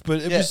naff, but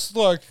it was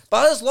like. But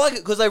I just like it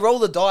because they roll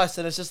the dice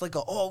and it's just like,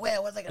 oh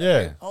wow, what's they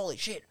gonna do? Holy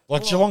shit!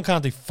 Like Geelong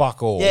can't do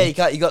fuck all. Yeah, you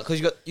can't.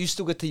 You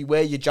still get to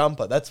wear your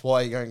jumper. That's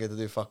why you don't get to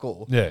do fuck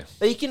all. Yeah,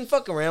 but you can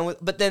fuck around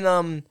with. But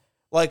then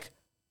like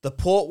the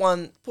Port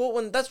one.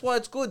 That's why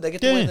it's good. They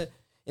get to wear the.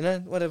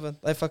 Whatever.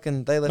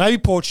 They left. Maybe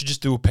Port should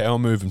just do a power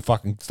move and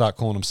fucking start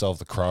calling themselves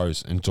the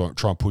Crows and try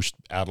and push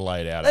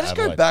Adelaide out. They just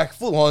go back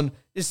full on.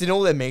 Just in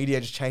all their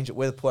media, just change it.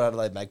 We're the Port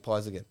Adelaide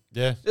Magpies again.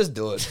 Yeah. Just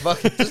do it.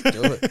 Fucking just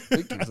do it.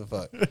 Who gives a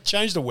fuck?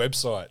 Change the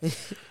website.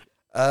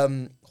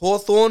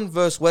 Hawthorn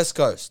versus West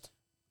Coast.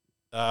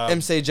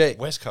 MCG.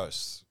 West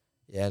Coast.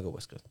 Yeah, I got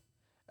West Coast.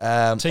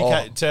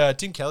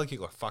 Tim Kelly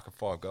kicked like fucking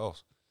 5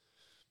 goals.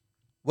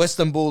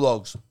 Western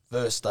Bulldogs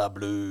versus the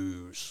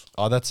Blues.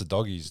 Oh, that's the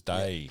doggies'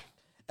 day. Yeah.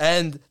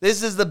 And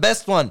this is the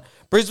best one.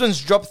 Brisbane's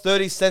dropped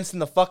 30 cents in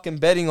the fucking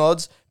betting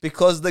odds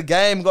because the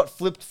game got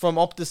flipped from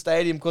Optus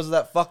Stadium because of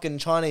that fucking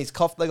Chinese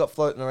cough they got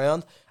floating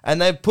around. And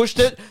they've pushed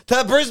it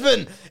to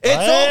Brisbane. It's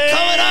all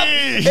coming up.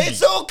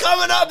 It's all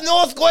coming up,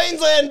 North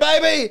Queensland,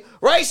 baby.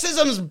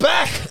 Racism's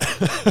back.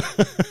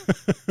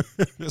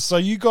 So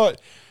we got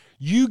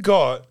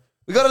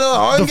another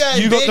home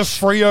game, You got the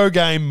Freo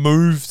game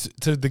moved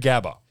to the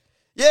Gabba.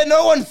 Yeah,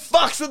 no one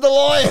fucks with the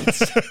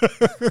Lions.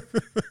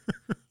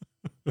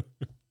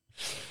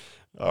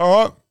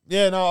 All right.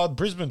 Yeah, no,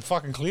 Brisbane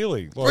fucking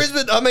clearly.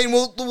 Brisbane, I mean,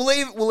 we'll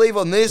leave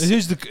on this.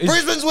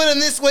 Brisbane's winning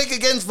this week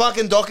against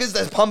fucking Dockers.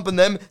 They're pumping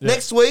them. Yeah.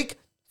 Next week,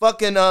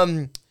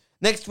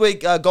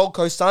 Gold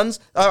Coast Suns.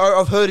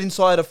 I've heard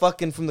inside a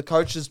fucking from the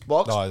coach's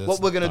box.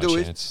 What we're gonna do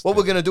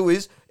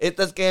is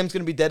that game's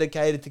gonna be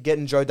dedicated to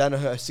getting Joe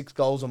Danaher 6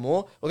 goals or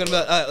more. We're gonna be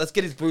like, let's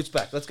get his boots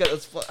back. Let's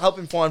help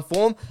him find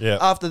form. Yeah.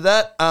 After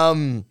that,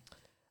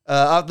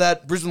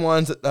 Brisbane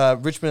Lions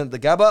at Richmond at the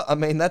Gabba. I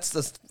mean, that's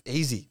just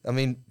easy. I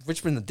mean,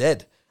 Richmond are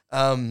dead.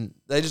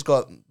 They just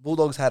got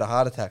Bulldogs had a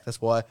heart attack. That's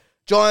why.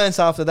 Giants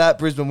after that,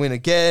 Brisbane win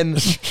again.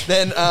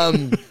 Then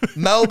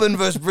Melbourne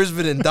versus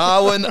Brisbane in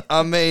Darwin.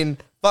 I mean,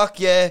 fuck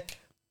yeah.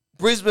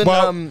 Brisbane.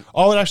 Well,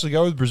 I would actually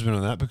go with Brisbane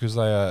on that because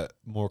they are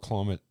more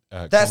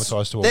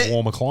acclimatized to a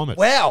warmer climate.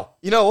 Wow.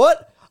 You know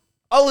what?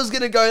 I was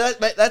going to go,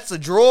 that's a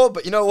draw,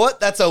 but you know what?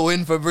 That's a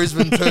win for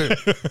Brisbane too.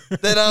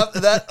 Then after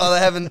that,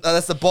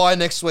 that's the bye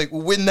next week.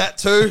 We'll win that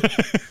too.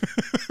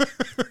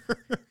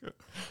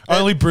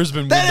 Only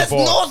Brisbane win the bye. Then it's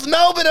North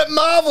Melbourne at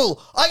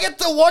Marvel. I get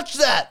to watch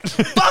that.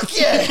 Fuck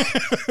yeah.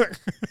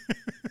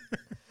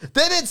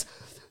 Then it's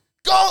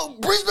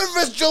Brisbane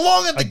versus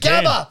Geelong at the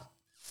Gabba.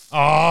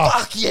 Oh.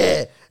 Fuck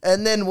yeah.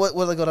 And then what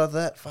they got after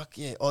that? Fuck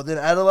yeah. Oh, then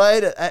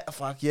Adelaide.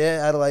 Fuck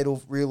yeah. Adelaide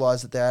will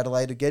realise that they're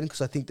Adelaide again because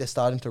I think they're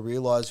starting to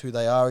realise who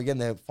they are again.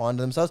 They're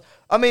finding themselves.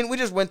 I mean, we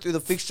just went through the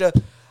fixture.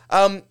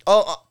 My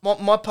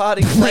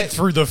parting Went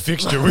through the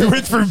fixture. We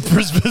went through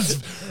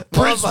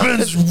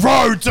Brisbane's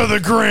road to the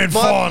grand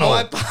final.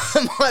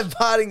 My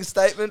parting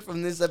statement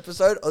from this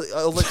episode.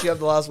 I'll let you have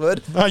the last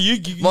word. No,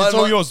 it's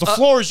all yours. The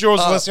floor is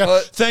yours, Alessio.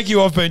 Thank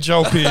you. I've been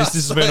Joel Pearce.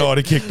 This has been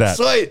Ida Kick That.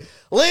 Sweet.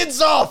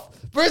 Lids off.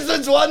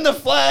 Brisbane's won the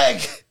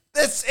flag.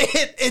 That's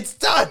it. It's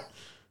done.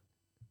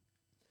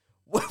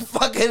 We're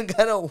fucking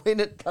gonna win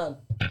it, cunt.